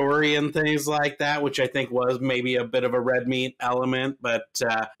this story and things like that, which I think was maybe a bit of a red meat element, but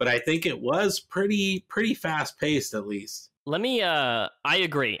I think it was pretty fast paced at least. Let me I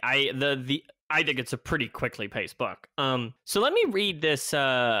agree. I think it's a pretty quickly paced book. So let me read this.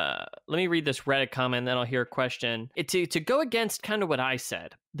 Let me read this Reddit comment, and then I'll hear a question. To go against kind of what I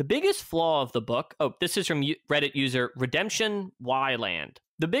said. The biggest flaw of the book. Oh, this is from Reddit user Redemption Yland.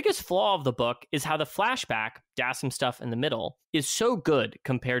 The biggest flaw of the book is how the flashback, Dassam stuff in the middle, is so good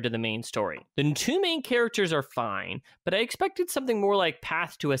compared to the main story. The two main characters are fine, but I expected something more like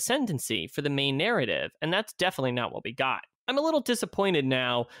Path to Ascendancy for the main narrative, and that's definitely not what we got. I'm a little disappointed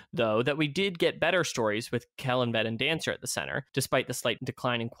now, though, that we did get better stories with Kellanved and Dancer at the center, despite the slight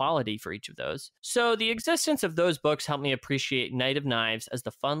decline in quality for each of those. So the existence of those books helped me appreciate Night of Knives as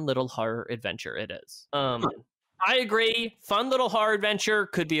the fun little horror adventure it is. I agree. Fun little horror adventure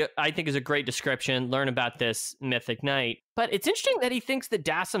could be, I think, is a great description. Learn about this mythic knight. But it's interesting that he thinks the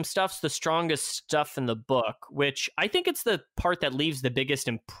Dassam stuff's the strongest stuff in the book, which I think it's the part that leaves the biggest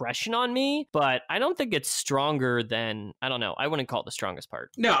impression on me. But I don't think it's stronger than, I don't know. I wouldn't call it the strongest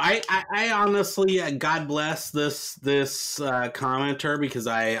part. No, I honestly, God bless this commenter, because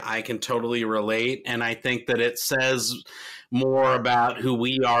I can totally relate. And I think that it says more about who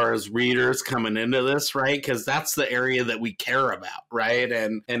we are as readers coming into this, right? Because that's the area that we care about, right?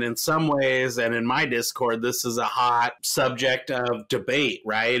 And in some ways, and in my Discord, this is a hot subject of debate,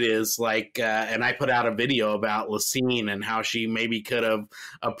 right? Is like, and I put out a video about Lacine and how she maybe could have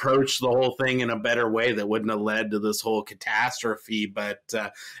approached the whole thing in a better way that wouldn't have led to this whole catastrophe. But,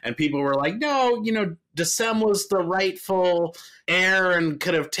 and people were like, no, Dassam was the rightful heir and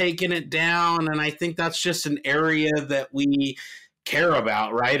could have taken it down. And I think that's just an area that we care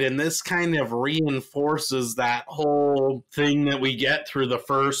about, right? And this kind of reinforces that whole thing that we get through the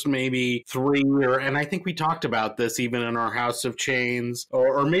first maybe three, and I think we talked about this even in our House of Chains,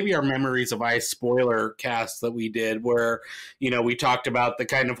 or maybe our Memories of Ice spoiler cast that we did, where, we talked about the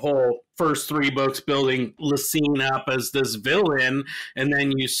kind of whole first three books building Lacine up as this villain, and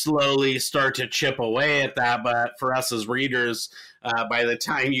then you slowly start to chip away at that. But for us as readers, by the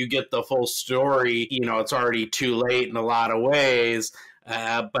time you get the full story, it's already too late in a lot of ways.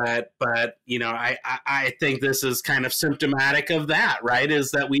 But I think this is kind of symptomatic of that, right?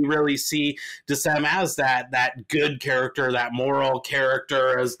 Is that we really see Dassam as that good character, that moral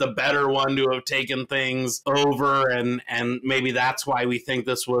character, as the better one to have taken things over, and maybe that's why we think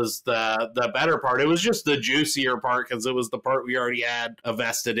this was the better part. It was just the juicier part because it was the part we already had a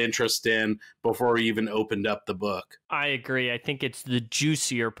vested interest in before we even opened up the book. I agree. I think it's the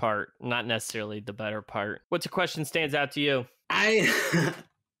juicier part, not necessarily the better part. What's a question stands out to you?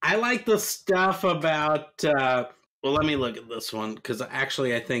 I like the stuff about well, let me look at this one, because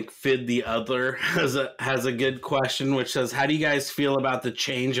actually I think Fid the Other has a good question, which says, how do you guys feel about the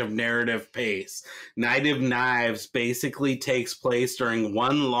change of narrative pace? Night of Knives basically takes place during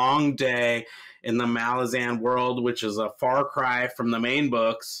one long day in the Malazan world, which is a far cry from the main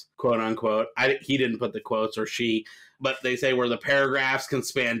books, quote unquote. He didn't put the quotes, or she, but they say where the paragraphs can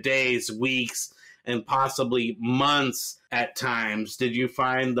span days, weeks, and possibly months at times. Did you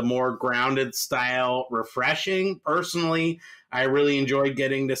find the more grounded style refreshing? Personally, I really enjoyed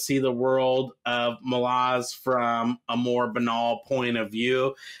getting to see the world of Malaz from a more banal point of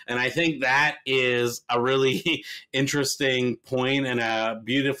view. And I think that is a really interesting point and a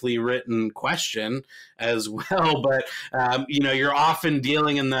beautifully written question as well. But, you're often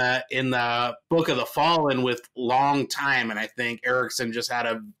dealing in the Book of the Fallen with long time. And I think Erickson just had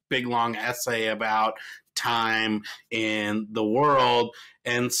a big, long essay about time in the world.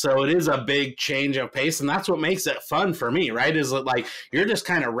 And so it is a big change of pace, and that's what makes it fun for me, right? Is it like you're just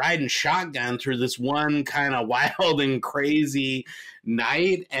kind of riding shotgun through this one kind of wild and crazy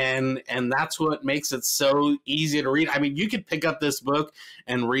night, and that's what makes it so easy to read. I mean, you could pick up this book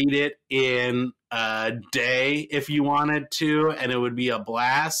and read it in a day if you wanted to, and it would be a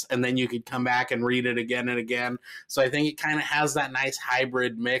blast, and then you could come back and read it again and again. So I think it kind of has that nice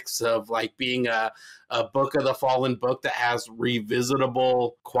hybrid mix of like being a Book of the Fallen book that has revisitable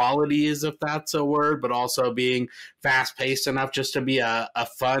qualities, if that's a word, but also being fast-paced enough just to be a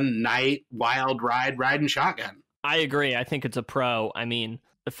fun night, wild ride, riding shotgun. I agree. I think it's a pro. I mean,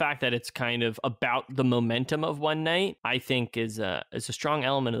 the fact that it's kind of about the momentum of one night, I think is a strong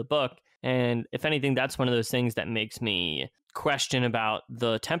element of the book. And if anything, that's one of those things that makes me question about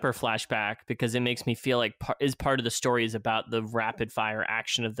the Temper flashback, because it makes me feel like part of the story is about the rapid fire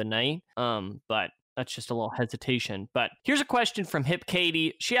action of the night. But that's just a little hesitation. But here's a question from Hip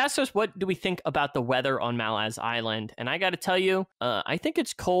Katie. She asked us, what do we think about the weather on Malaz Island? And I got to tell you, I think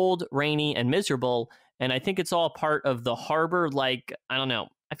it's cold, rainy, and miserable. And I think it's all part of the harbor. Like, I don't know.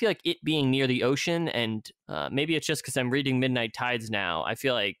 I feel like it being near the ocean, and maybe it's just because I'm reading Midnight Tides now, I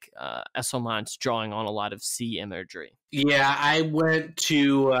feel like Esselmont's drawing on a lot of sea imagery. Yeah, I went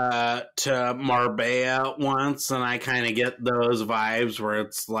to Marbella once, and I kind of get those vibes where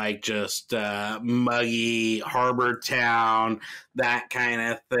it's like just muggy harbor town, that kind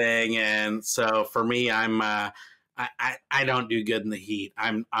of thing. And so for me, I don't do good in the heat.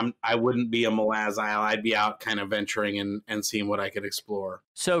 I wouldn't be a Malazan. I'd be out kind of venturing and seeing what I could explore.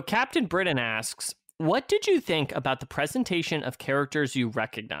 So Captain Britain asks, what did you think about the presentation of characters you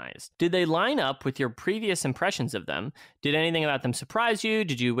recognized? Did they line up with your previous impressions of them? Did anything about them surprise you?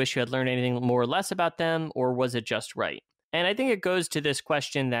 Did you wish you had learned anything more or less about them? Or was it just right? And I think it goes to this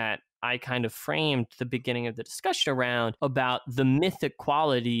question that I kind of framed the beginning of the discussion around, about the mythic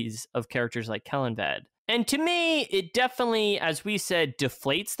qualities of characters like Kellanved. And to me, it definitely, as we said,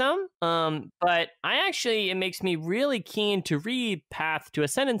 deflates them. But it makes me really keen to read Path to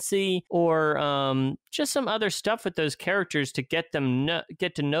Ascendancy, or just some other stuff with those characters to get to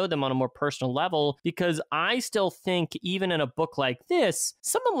know them on a more personal level. Because I still think, even in a book like this,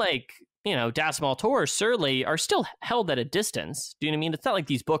 someone like, Dasmal Tor or Surly are still held at a distance. Do you know what I mean? It's not like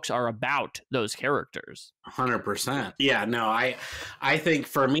these books are about those characters. 100%. Yeah, no, I think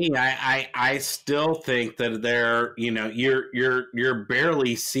for me, I still think that they're, you're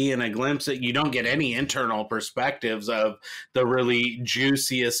barely seeing a glimpse that you don't get any internal perspectives of the really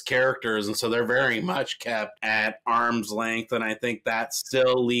juiciest characters. And so they're very much kept at arm's length. And I think that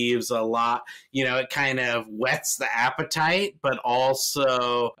still leaves a lot, it kind of whets the appetite, but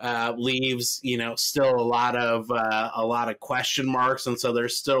also leaves, still a lot of question marks. And so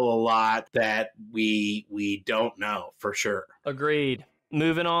there's still a lot that we don't know for sure. Agreed.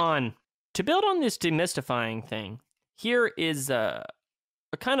 Moving on. To build on this demystifying thing, here is a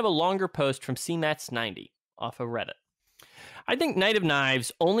kind of a longer post from CMats90 off of Reddit. I think Knight of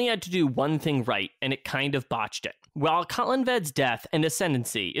Knives only had to do one thing right, and it kind of botched it. While Kellanved's death and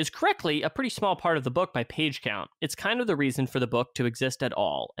ascendancy is correctly a pretty small part of the book by page count, it's kind of the reason for the book to exist at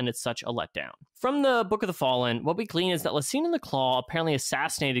all, and it's such a letdown. From the Book of the Fallen, what we glean is that Lysine and the Claw apparently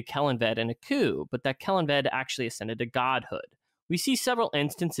assassinated Kellanved in a coup, but that Kellanved actually ascended to godhood. We see several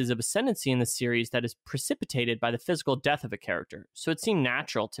instances of ascendancy in the series that is precipitated by the physical death of a character, so it seemed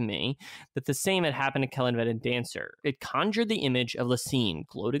natural to me that the same had happened to Kellanved and Dancer. It conjured the image of Lysine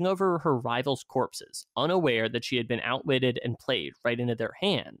gloating over her rivals' corpses, unaware that she had been outwitted and played right into their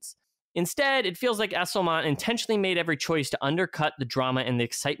hands. Instead, it feels like Esselmont intentionally made every choice to undercut the drama and the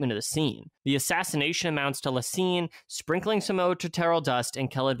excitement of the scene. The assassination amounts to Lysine sprinkling some Oterterral dust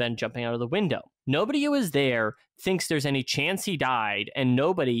and Kellanved jumping out of the window. Nobody who was there thinks there's any chance he died, and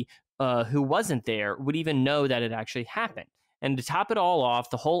nobody who wasn't there would even know that it actually happened. And to top it all off,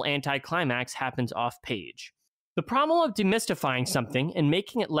 the whole anticlimax happens off-page. The problem of demystifying something and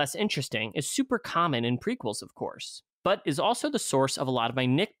making it less interesting is super common in prequels, of course, but is also the source of a lot of my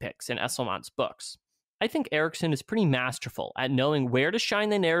nitpicks in Esselmont's books. I think Erikson is pretty masterful at knowing where to shine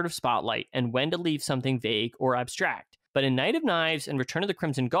the narrative spotlight and when to leave something vague or abstract. But in Knight of Knives and Return of the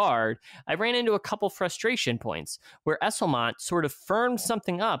Crimson Guard, I ran into a couple frustration points where Esselmont sort of firmed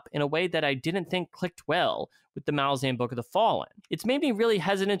something up in a way that I didn't think clicked well with the Malazan Book of the Fallen. It's made me really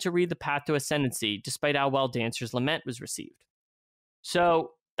hesitant to read The Path to Ascendancy, despite how well Dancer's Lament was received.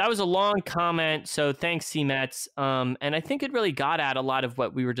 So that was a long comment, so thanks, CMets. And I think it really got at a lot of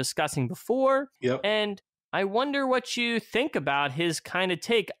what we were discussing before. Yep. And I wonder what you think about his kind of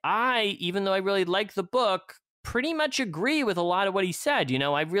take. Even though I really like the book, pretty much agree with a lot of what he said.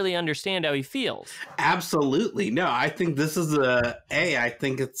 I really understand how he feels. Absolutely. No, I think this is I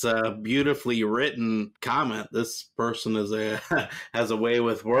think it's a beautifully written comment. This person has a way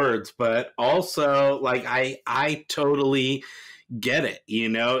with words, but also like I totally get it.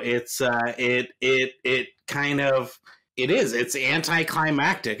 It's it's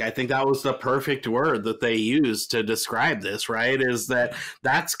anticlimactic. I think that was the perfect word that they used to describe this, right?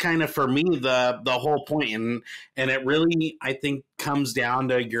 That's kind of for me the whole point. And it really, I think, comes down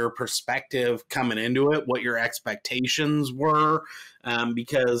to your perspective coming into it, what your expectations were,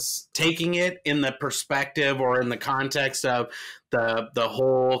 because taking it in the perspective or in the context of the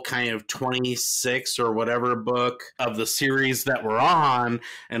whole kind of 26 or whatever book of the series that we're on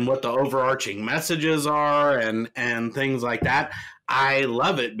and what the overarching messages are and things like that, I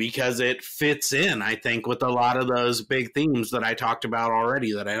love it because it fits in, I think, with a lot of those big themes that I talked about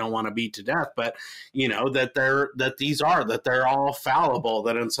already that I don't want to beat to death, but that they're all fallible,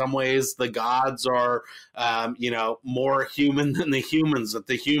 that in some ways the gods are more human than the humans, that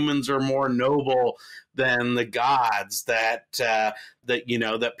the humans are more noble than the gods, that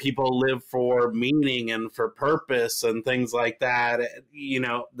that people live for meaning and for purpose and things like that.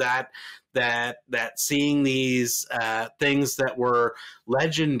 That seeing these things that were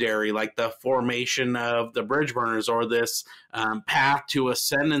legendary, like the formation of the bridge burners, or this path to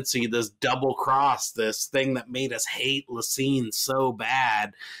ascendancy, this double cross, this thing that made us hate Lysine so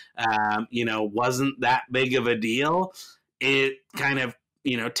bad, wasn't that big of a deal. It kind of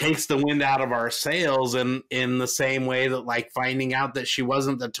takes the wind out of our sails, and in the same way that, like, finding out that she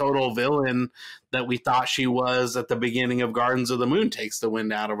wasn't the total villain that we thought she was at the beginning of Gardens of the Moon takes the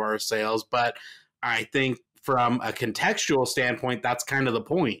wind out of our sails. But I think from a contextual standpoint, that's kind of the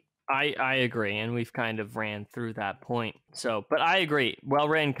point. I agree, and we've kind of ran through that point. So, but I agree.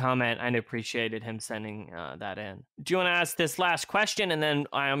 Well-written comment. I appreciated him sending that in. Do you want to ask this last question, and then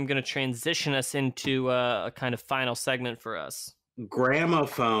I'm going to transition us into a kind of final segment for us?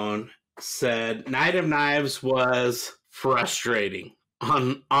 Gramophone said Night of Knives was frustrating.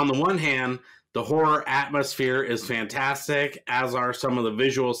 On the one hand, the horror atmosphere is fantastic, as are some of the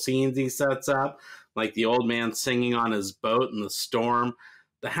visual scenes he sets up, like the old man singing on his boat in the storm.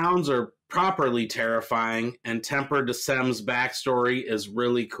 The Hounds are properly terrifying, and Temper de Sem's backstory is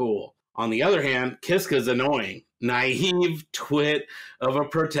really cool. On the other hand, Kiska's annoying. Naive twit of a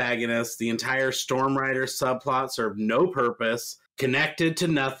protagonist, the entire Stormrider subplot served no purpose, connected to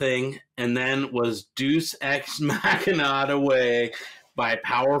nothing, and then was Deus Ex Machina'd away by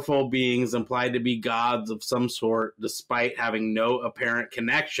powerful beings implied to be gods of some sort, despite having no apparent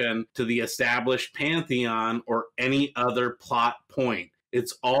connection to the established pantheon or any other plot point.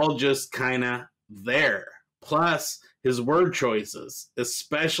 It's all just kind of there. Plus, his word choices,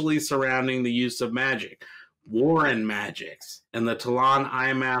 especially surrounding the use of magic, Warren magics, and the Talon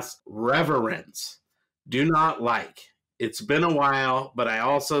Imass reverence, do not like. It's been a while, but I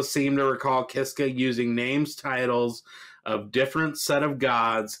also seem to recall Kiska using names, titles of different set of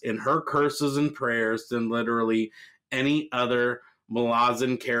gods in her curses and prayers than literally any other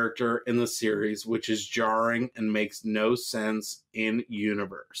Malazan character in the series, which is jarring and makes no sense in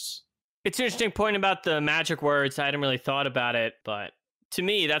universe. It's an interesting point about the magic words. I hadn't really thought about it, but to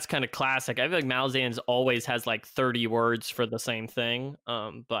me, that's kind of classic. I feel like Malazan's always has like 30 words for the same thing,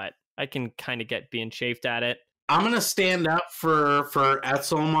 but I can kind of get being chafed at it. I'm going to stand up for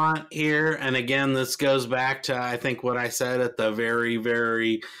Etzelmont here. And again, this goes back to, I think, what I said at the very,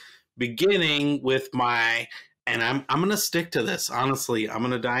 very beginning with my, and I'm going to stick to this. Honestly, I'm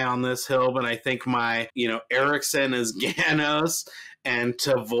going to die on this hill, but I think my, Erickson is Ganos and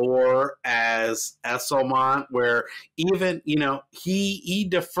Tavor as Etzelmont, where even, he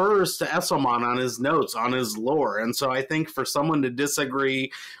defers to Etzelmont on his notes, on his lore. And so I think for someone to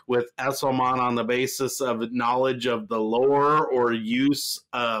disagree with Etzelmont on the basis of knowledge of the lore or use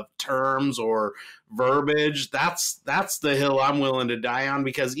of terms or verbiage, that's the hill I'm willing to die on,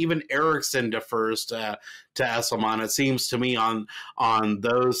 because even Erickson defers to Etzelmont, it seems to me, on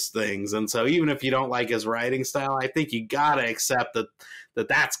those things. And so even if you don't like his writing style, I think you gotta accept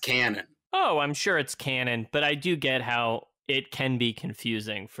that's canon. Oh, I'm sure it's canon, but I do get how it can be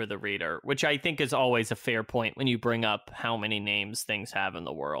confusing for the reader, which I think is always a fair point when you bring up how many names things have in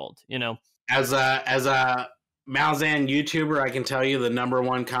the world, As a Malazan YouTuber, I can tell you the number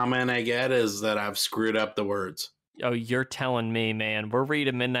one comment I get is that I've screwed up the words. Oh, you're telling me, man. We're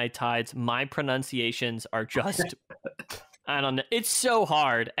reading Midnight Tides. My pronunciations are just, I don't know. It's so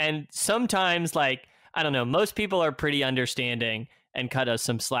hard. And sometimes, like, I don't know, most people are pretty understanding and cut us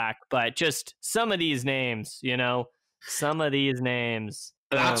some slack. But just some of these names, some of these names.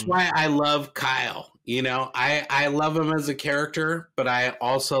 That's why I love Kyle. I love him as a character, but I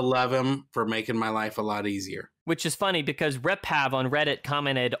also love him for making my life a lot easier. Which is funny because Repav on Reddit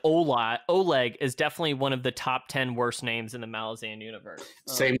commented Oleg is definitely one of the top 10 worst names in the Malazan universe.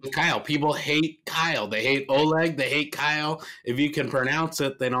 Same with Kyle. People hate Kyle. They hate Oleg. They hate Kyle. If you can pronounce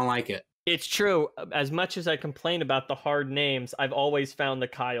it, they don't like it. It's true. As much as I complain about the hard names, I've always found the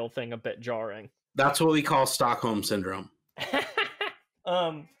Kyle thing a bit jarring. That's what we call Stockholm Syndrome.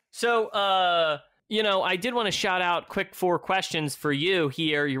 I did want to shout out quick 4 questions for you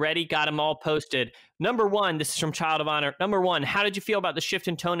here. You ready? Got them all posted. Number 1, this is from Child of Honor. Number 1, how did you feel about the shift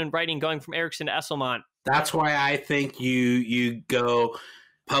in tone and writing going from Erickson to Etzelmont? That's why I think you go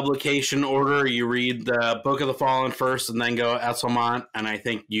publication order. You read the Book of the Fallen first and then go Etzelmont. And I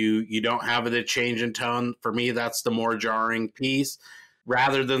think you don't have the change in tone. For me, that's the more jarring piece.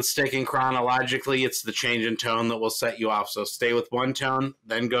 Rather than sticking chronologically, it's the change in tone that will set you off. So stay with one tone,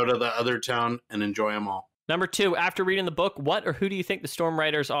 then go to the other tone, and enjoy them all. Number 2, after reading the book, what or who do you think the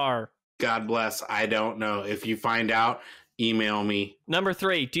Stormriders are? God bless. I don't know. If you find out, email me. Number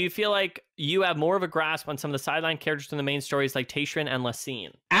 3, do you feel like you have more of a grasp on some of the sideline characters in the main stories like Tayshrin and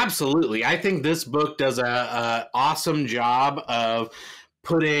Laseen? Absolutely. I think this book does a awesome job of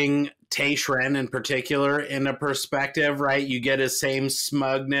putting Tayshrin in particular into perspective, right? You get his same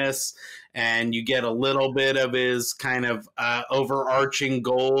smugness and you get a little bit of his kind of overarching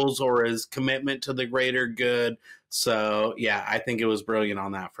goals or his commitment to the greater good. So, yeah, I think it was brilliant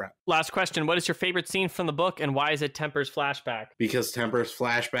on that front. Last question. What is your favorite scene from the book, and why is it Temper's flashback? Because Temper's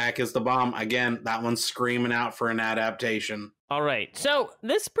flashback is the bomb. Again, that one's screaming out for an adaptation. All right. So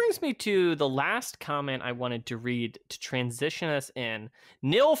this brings me to the last comment I wanted to read to transition us in.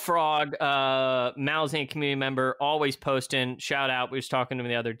 Nil Frog, Malazan community member, always posting. Shout out. We was talking to him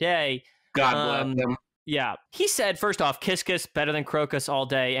the other day. God bless him. Yeah. He said, first off, Kiss Kiss better than Crocus all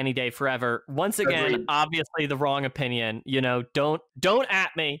day, any day, forever. Once again, Agreed. obviously the wrong opinion. You know, don't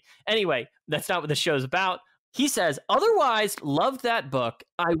at me. Anyway, that's not what the show's about. He says, otherwise, loved that book.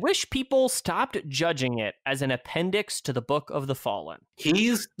 I wish people stopped judging it as an appendix to the Book of the Fallen.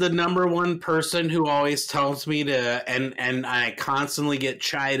 He's the number one person who always tells me to, and I constantly get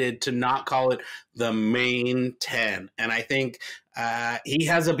chided to not call it the main 10. And I think he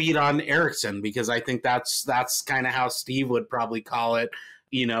has a beat on Erickson, because I think that's kind of how Steve would probably call it,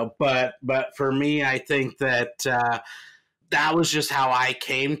 you know. But for me, I think that that was just how I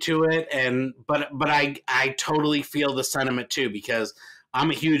came to it. And but I totally feel the sentiment too, because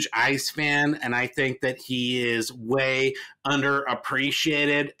I'm a huge Ice fan, and I think that he is way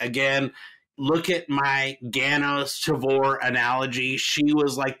underappreciated. Again, look at my Ganos Tavor analogy. She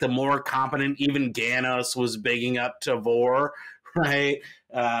was like the more competent. Even Ganos was bigging up Tavor, right?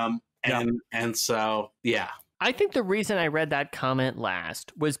 And so, yeah. I think the reason I read that comment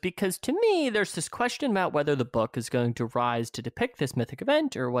last was because, to me, there's this question about whether the book is going to rise to depict this mythic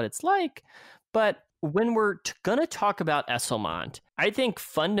event or what it's like. But when we're going to talk about Esselmont, I think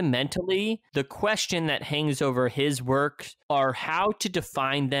fundamentally the question that hangs over his work are how to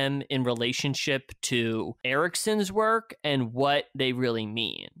define them in relationship to Erickson's work and what they really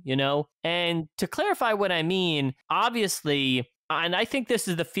mean, you know? And to clarify what I mean, obviously, and I think this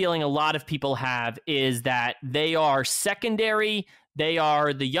is the feeling a lot of people have, is that they are secondary. They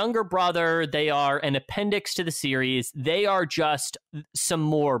are the younger brother. They are an appendix to the series. They are just some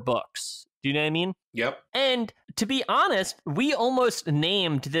more books. Do you know what I mean? Yep. And to be honest, we almost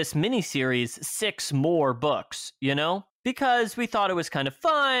named this miniseries 6 more books, you know? Because we thought it was kind of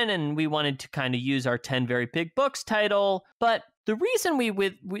fun and we wanted to kind of use our 10 very big books title. But the reason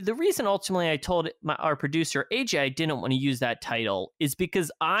the reason ultimately I told our producer AJ I didn't want to use that title is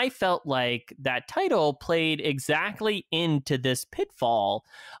because I felt like that title played exactly into this pitfall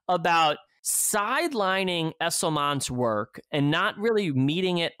about sidelining Esselmont's work and not really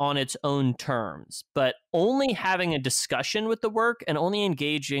meeting it on its own terms, but only having a discussion with the work and only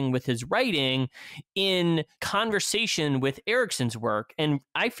engaging with his writing in conversation with Erickson's work. And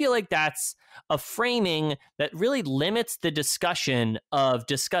I feel like that's a framing that really limits the discussion of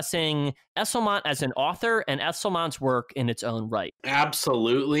discussing Esselmont as an author and Esselmont's work in its own right.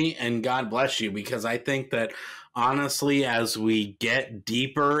 Absolutely. And God bless you, because I think that honestly, as we get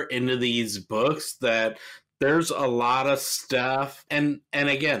deeper into these books, that there's a lot of stuff. And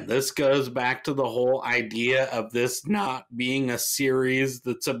again, this goes back to the whole idea of this not being a series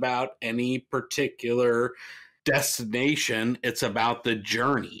that's about any particular destination. It's about the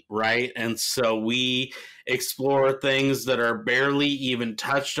journey, right? And so we explore things that are barely even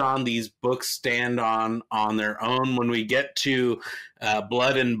touched on. These books stand on their own. When we get to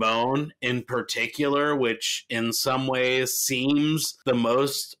Blood and Bone in particular, which in some ways seems the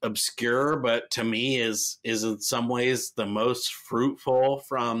most obscure, but to me is in some ways the most fruitful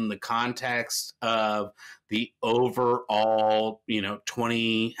from the context of the overall,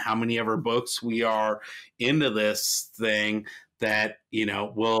 20, how many ever books we are into this thing, that,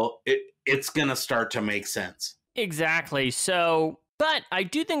 it's going to start to make sense. Exactly. So, but I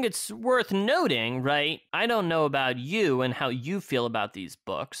do think it's worth noting, right? I don't know about you and how you feel about these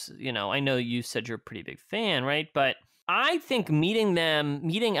books. I know you said you're a pretty big fan, right? But I think meeting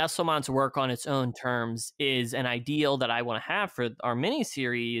Esselmont's work on its own terms is an ideal that I want to have for our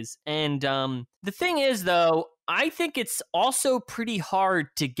miniseries. And the thing is, though, I think it's also pretty hard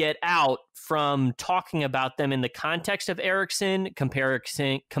to get out from talking about them in the context of Erickson,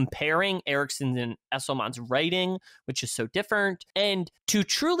 comparing Erickson's and Esselmont's writing, which is so different. And to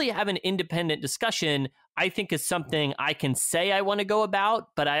truly have an independent discussion, I think is something I can say I want to go about,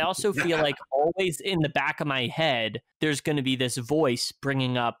 but I also feel like always in the back of my head, there's going to be this voice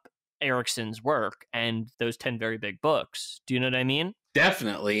bringing up Erickson's work and those 10 very big books. Do you know what I mean?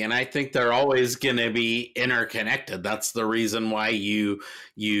 Definitely, and I think they're always going to be interconnected. That's the reason why you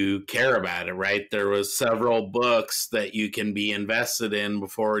care about it, right? There was several books that you can be invested in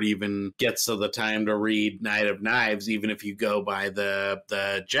before it even gets to the time to read Knight of Knives, even if you go by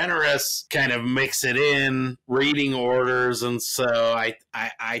the generous kind of mix it in reading orders. And so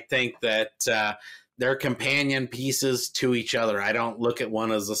I think that they're companion pieces to each other. I don't look at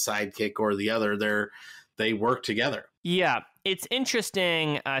one as a sidekick or the other. They work together. Yeah, it's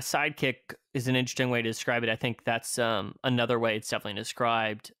interesting. Sidekick is an interesting way to describe it. I think that's another way it's definitely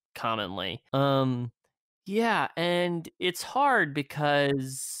described commonly. Yeah, and it's hard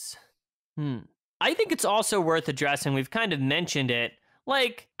because I think it's also worth addressing. We've kind of mentioned it.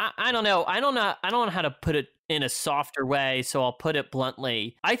 Like, I don't know. I don't know how to put it in a softer way, so I'll put it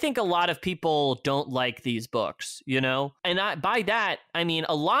bluntly. I think a lot of people don't like these books, you know? And by that, I mean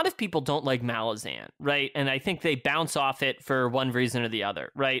a lot of people don't like Malazan, right? And I think they bounce off it for one reason or the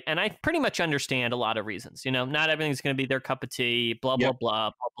other, right? And I pretty much understand a lot of reasons, you know? Not everything's going to be their cup of tea, blah, blah,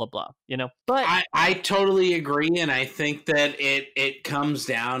 blah, blah, blah, blah, you know? But I totally agree, and I think that it comes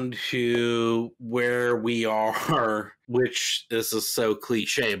down to where we are, which this is so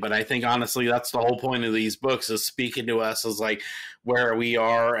cliche, but I think honestly that's the whole point of these books, is speaking to us as like where we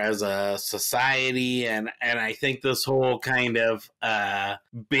are as a society. And I think this whole kind of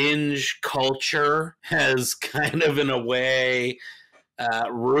binge culture has kind of in a way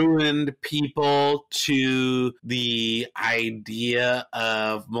ruined people to the idea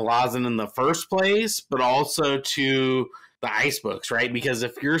of Malazan in the first place, but also to the ice books, right? Because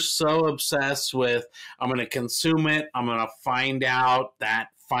if you're so obsessed with, I'm going to consume it, I'm going to find out that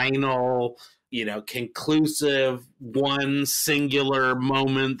final, you know, conclusive one singular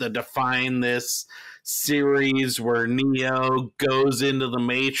moment that defined this series where Neo goes into the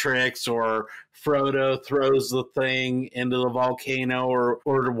Matrix or Frodo throws the thing into the volcano or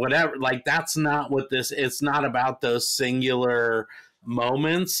whatever. Like, that's not what this, it's not about those singular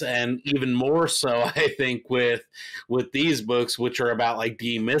moments. And even more so, I think, with these books, which are about like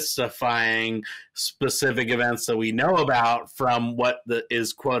demystifying specific events that we know about from what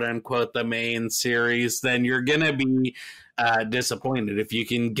is quote unquote the main series, then you're gonna be disappointed if you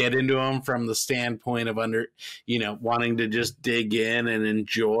can get into them from the standpoint of wanting to just dig in and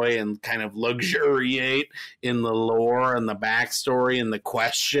enjoy and kind of luxuriate in the lore and the backstory and the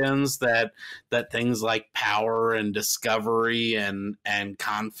questions that things like power and discovery and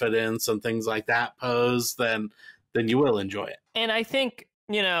confidence and things like that pose, then you will enjoy it. And I think,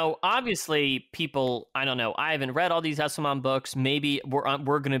 you know, obviously people, I don't know, I haven't read all these Assail books. Maybe we're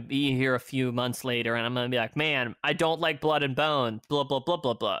going to be here a few months later and I'm going to be like, man, I don't like Blood and Bone, blah, blah, blah,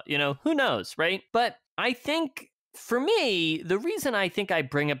 blah, blah. You know, who knows, right? But I think for me, the reason I think I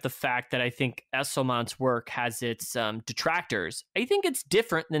bring up the fact that I think Assail's work has its detractors, I think it's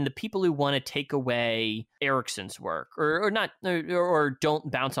different than the people who want to take away Erikson's work or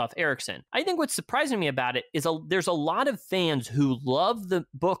don't bounce off Erikson. I think what's surprising me about it is there's a lot of fans who love the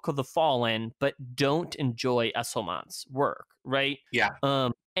Book of the Fallen but don't enjoy Assail's work, right? Yeah.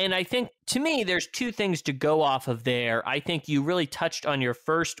 And I think, to me, there's two things to go off of there. I think you really touched on you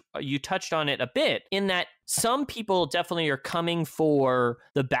touched on it a bit, in that some people definitely are coming for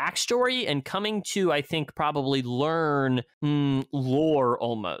the backstory and coming to, I think, probably learn lore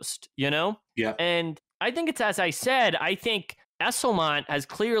almost, you know? Yeah. And I think it's, as I said, I think Assail has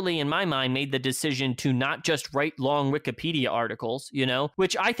clearly, in my mind, made the decision to not just write long Wikipedia articles, you know,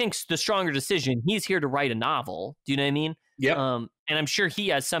 which I think's the stronger decision. He's here to write a novel. Do you know what I mean? Yeah. And I'm sure he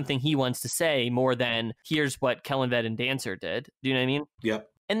has something he wants to say more than here's what Kellanved and Dancer did. Do you know what I mean? Yep.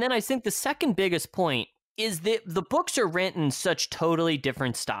 And then I think the second biggest point is that the books are written in such totally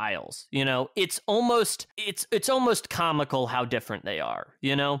different styles. You know, it's almost comical how different they are,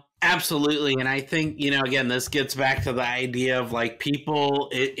 you know? Absolutely. And I think, you know, again, this gets back to the idea of like people,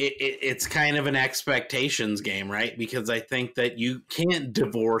 it's kind of an expectations game, right? Because I think that you can't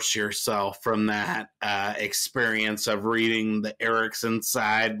divorce yourself from that experience of reading the Erikson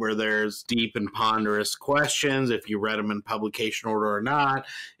side, where there's deep and ponderous questions. If you read them in publication order or not,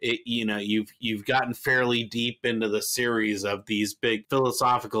 you've gotten fairly deep into the series of these big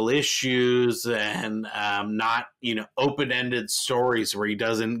philosophical issues and not, open-ended stories where he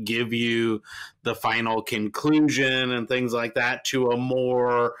doesn't give you the final conclusion and things like that, to a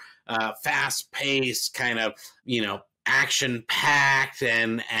more fast-paced kind of, action packed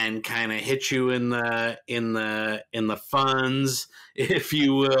and kind of hit you in the funds, if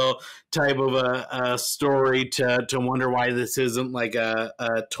you will, type of a story to wonder why this isn't like a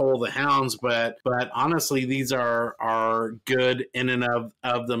Toll the Hounds, but honestly, these are good in and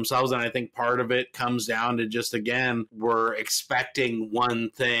of themselves, and I think part of it comes down to just, again, we're expecting one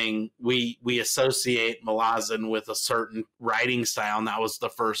thing. We associate Malazan with a certain writing style, and that was the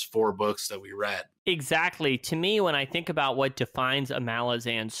first 4 books that we read. Exactly. To me, when I think about what defines a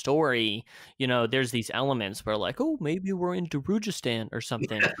Malazan story, there's these elements where like, oh, maybe we're in Darujistan or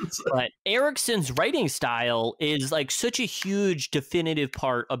something. Yes. But Ericsson's writing style is like such a huge definitive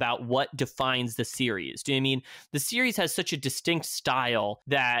part about what defines the series. Do you know what I mean? The series has such a distinct style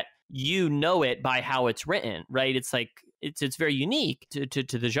that you know it by how it's written, right? It's like, it's very unique to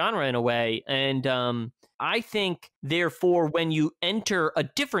the genre in a way. And I think, therefore, when you enter a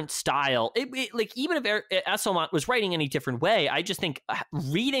different style, like even if Asselmont was writing any different way, I just think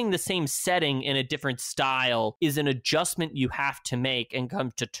reading the same setting in a different style is an adjustment you have to make and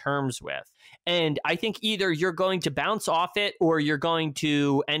come to terms with. And I think either you're going to bounce off it or you're going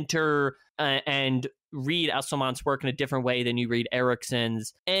to enter and read Asselmont's work in a different way than you read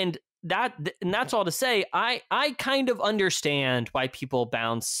Ericsson's. And that's all to say, I kind of understand why people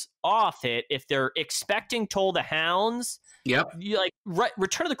bounce off it if they're expecting Toll the Hounds. Yep.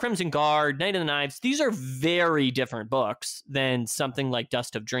 Return of the Crimson Guard, Night of the Knives, these are very different books than something like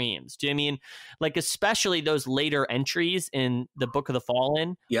Dust of Dreams. Do you know what I mean? Like, especially those later entries in the Book of the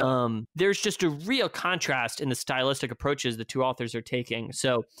Fallen. Yep. There's just a real contrast in the stylistic approaches the two authors are taking.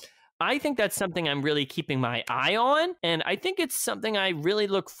 So I think that's something I'm really keeping my eye on, and I think it's something I really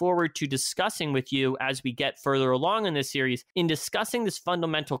look forward to discussing with you as we get further along in this series, in discussing this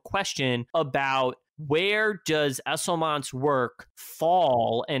fundamental question about where does Asselmont's work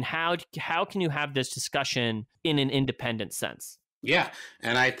fall, and how can you have this discussion in an independent sense? Yeah,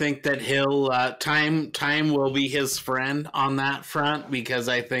 and I think that he'll time will be his friend on that front, because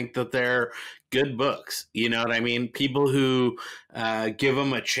I think that they're good books. You know what I mean? People who give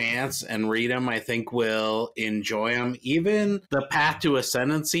them a chance and read them, I think, will enjoy them. Even The Path to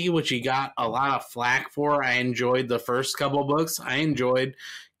Ascendancy, which he got a lot of flack for, I enjoyed the first couple books. I enjoyed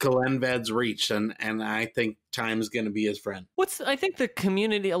Kellanved's Reach, and I think time's going to be his friend. I think the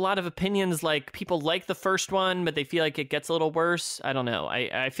community, a lot of opinions, like people like the first one, but they feel like it gets a little worse. I don't know.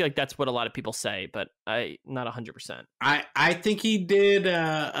 I feel like that's what a lot of people say, but not 100%. I think he did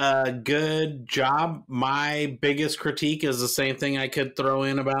a good job. My biggest critique is the same thing I could throw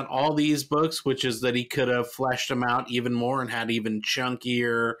in about all these books, which is that he could have fleshed them out even more and had even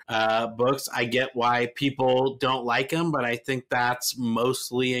chunkier books. I get why people don't like them, but I think that's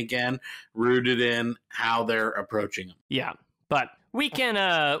mostly, again, rooted in how they're approaching them. Yeah, but we can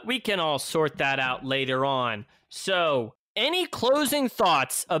all sort that out later on. So, any closing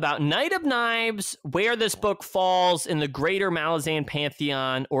thoughts about Night of Knives, where this book falls in the greater Malazan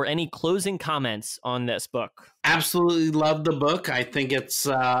pantheon, or any closing comments on this book? Absolutely love the book. I think it's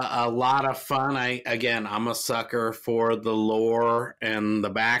a lot of fun. I'm a sucker for the lore and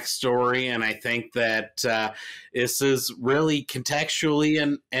the backstory, and I think that this is really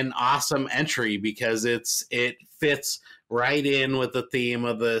contextually an awesome entry, because it fits right in with the theme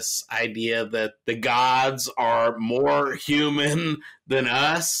of this idea that the gods are more human than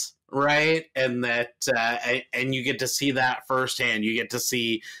us, right? And that and you get to see that firsthand. You get to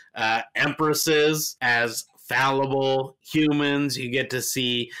see empresses as fallible humans. You get to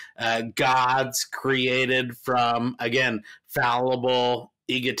see gods created from, again, fallible,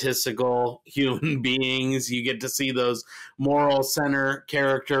 egotistical human beings. You get to see those moral center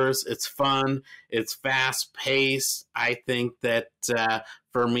characters. It's fun. It's fast paced. I think that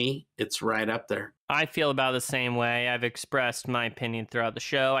for me, it's right up there. I feel about the same way. I've expressed my opinion throughout the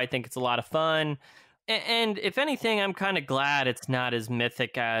show. I think it's a lot of fun. And if anything, I'm kind of glad it's not as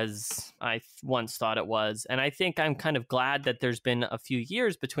mythic as I once thought it was. And I think I'm kind of glad that there's been a few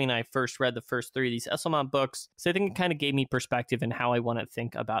years between I first read the first 3 of these Asselmont books. So I think it kind of gave me perspective in how I want to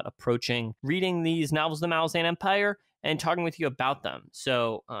think about approaching reading these novels of the Malazan Empire and talking with you about them.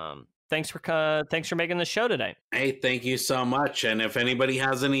 So thanks for making the show today. Hey, thank you so much. And if anybody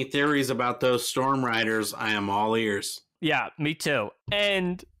has any theories about those Storm Riders, I am all ears. Yeah, me too.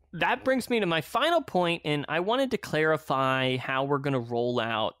 And that brings me to my final point, and I wanted to clarify how we're going to roll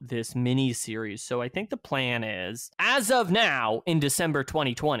out this mini-series. So I think the plan is, as of now, in December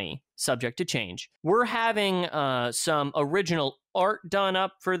 2020, subject to change, we're having some original art done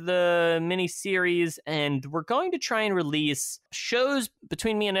up for the mini-series, and we're going to try and release shows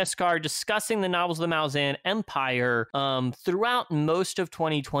between me and Iskar discussing the novels of the Malazan Empire throughout most of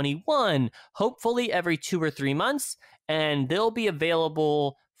 2021, hopefully every 2 or 3 months. and they'll be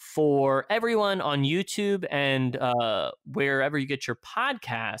available for everyone on YouTube and wherever you get your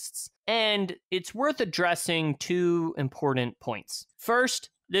podcasts. And it's worth addressing two important points. First,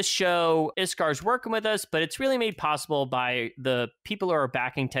 this show, Iskar's working with us, but it's really made possible by the people who are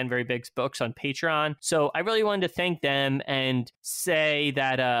backing 10 Very Big Books on Patreon. So I really wanted to thank them and say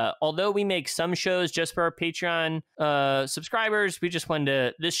that although we make some shows just for our Patreon subscribers, we just wanted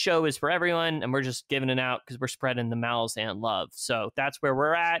to, this show is for everyone, and we're just giving it out because we're spreading the Malazan love. So that's where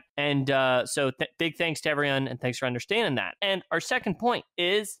we're at. And so big thanks to everyone, and thanks for understanding that. And our second point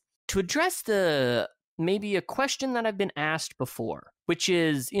is to address maybe a question that I've been asked before, which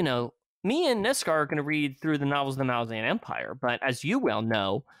is, you know, me and Iskar are going to read through the novels of the Malazan Empire, but as you well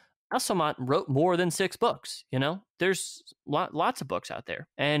know, Asselmont wrote more than 6 books. You know, there's lots of books out there.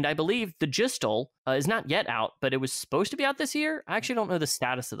 And I believe the Jhistal is not yet out, but it was supposed to be out this year. I actually don't know the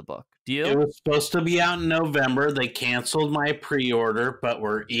status of the book. Do you? It was supposed to be out in November. They canceled my pre-order, but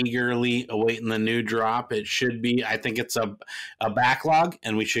we're eagerly awaiting the new drop. It should be, I think it's a backlog,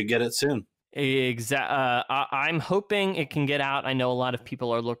 and we should get it soon. I'm hoping it can get out. I know a lot of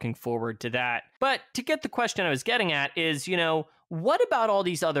people are looking forward to that. But to get the question I was getting at is, you know, what about all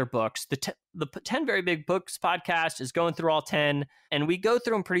these other books? The 10 Very Big Books podcast is going through all 10, and we go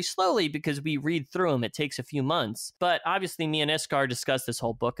through them pretty slowly because we read through them. It takes a few months. But obviously, me and Iskar discussed this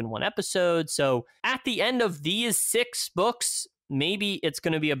whole book in one episode. So at the end of these 6 books, maybe it's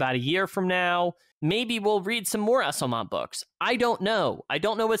going to be about a year from now. Maybe we'll read some more Asselmont books. I don't know. I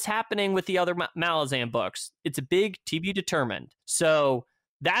don't know what's happening with the other Malazan books. It's a big to be determined. So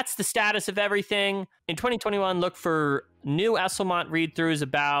that's the status of everything. In 2021, look for new Asselmont read-throughs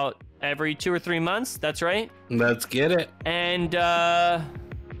about every 2 or 3 months. That's right. Let's get it. And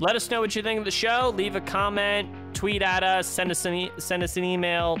let us know what you think of the show. Leave a comment, tweet at us, send us an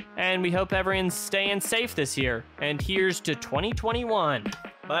email, and we hope everyone's staying safe this year. And here's to 2021.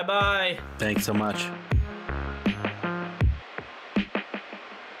 Bye-bye. Thanks so much.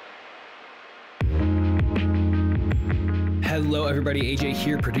 Hello, everybody. AJ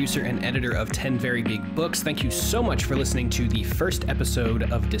here, producer and editor of 10 Very Big Books. Thank you so much for listening to the first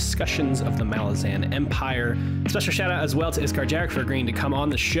episode of Discussions of the Malazan Empire. Special shout out as well to Iskar Jarak for agreeing to come on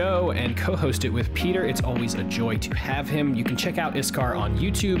the show and co-host it with Peter. It's always a joy to have him. You can check out Iskar on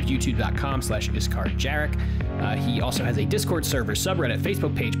YouTube, youtube.com/IskarJarak. He also has a Discord server, subreddit,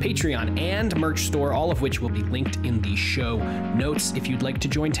 Facebook page, Patreon, and merch store, all of which will be linked in the show notes. If you'd like to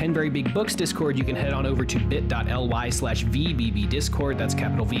join 10 Very Big Books Discord, you can head on over to bit.ly/VBB Discord. That's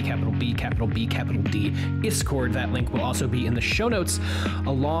capital V, capital B, capital B, capital D, Discord. That link will also be in the show notes,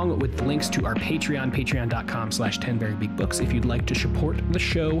 along with links to our Patreon, patreon.com/10 Very Big Books, if you'd like to support the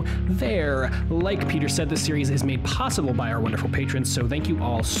show there. Like Peter said, this series is made possible by our wonderful patrons, so thank you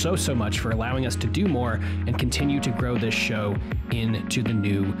all so much for allowing us to do more and continue to grow this show into the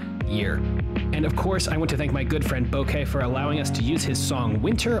new year. And of course, I want to thank my good friend Bauchelain for allowing us to use his song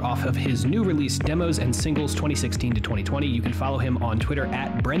Winter off of his new release Demos and Singles 2016 to 2020. You can follow him on Twitter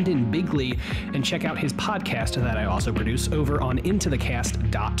at Brendan Bigley and check out his podcast that I also produce over on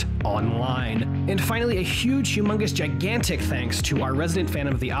intothecast.online. And finally, a huge, humongous, gigantic thanks to our resident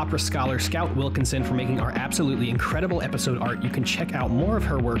Phantom of the Opera scholar, Scout Wilkinson, for making our absolutely incredible episode art. You can check out more of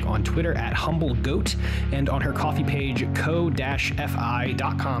her work on Twitter at HumbleGoat and on her coffee page,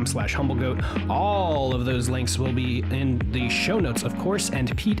 ko-fi.com/HumbleGoat. All of those links will be in the show notes, of course,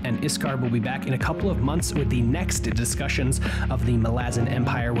 and Pete and Iskar will be back in a couple of months with the next discussions of the Malazan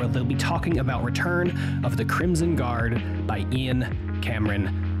Empire, where they'll be talking about Return of the Crimson Guard by Ian Cameron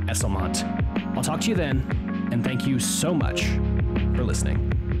Asselmont. I'll talk to you then, and thank you so much for listening.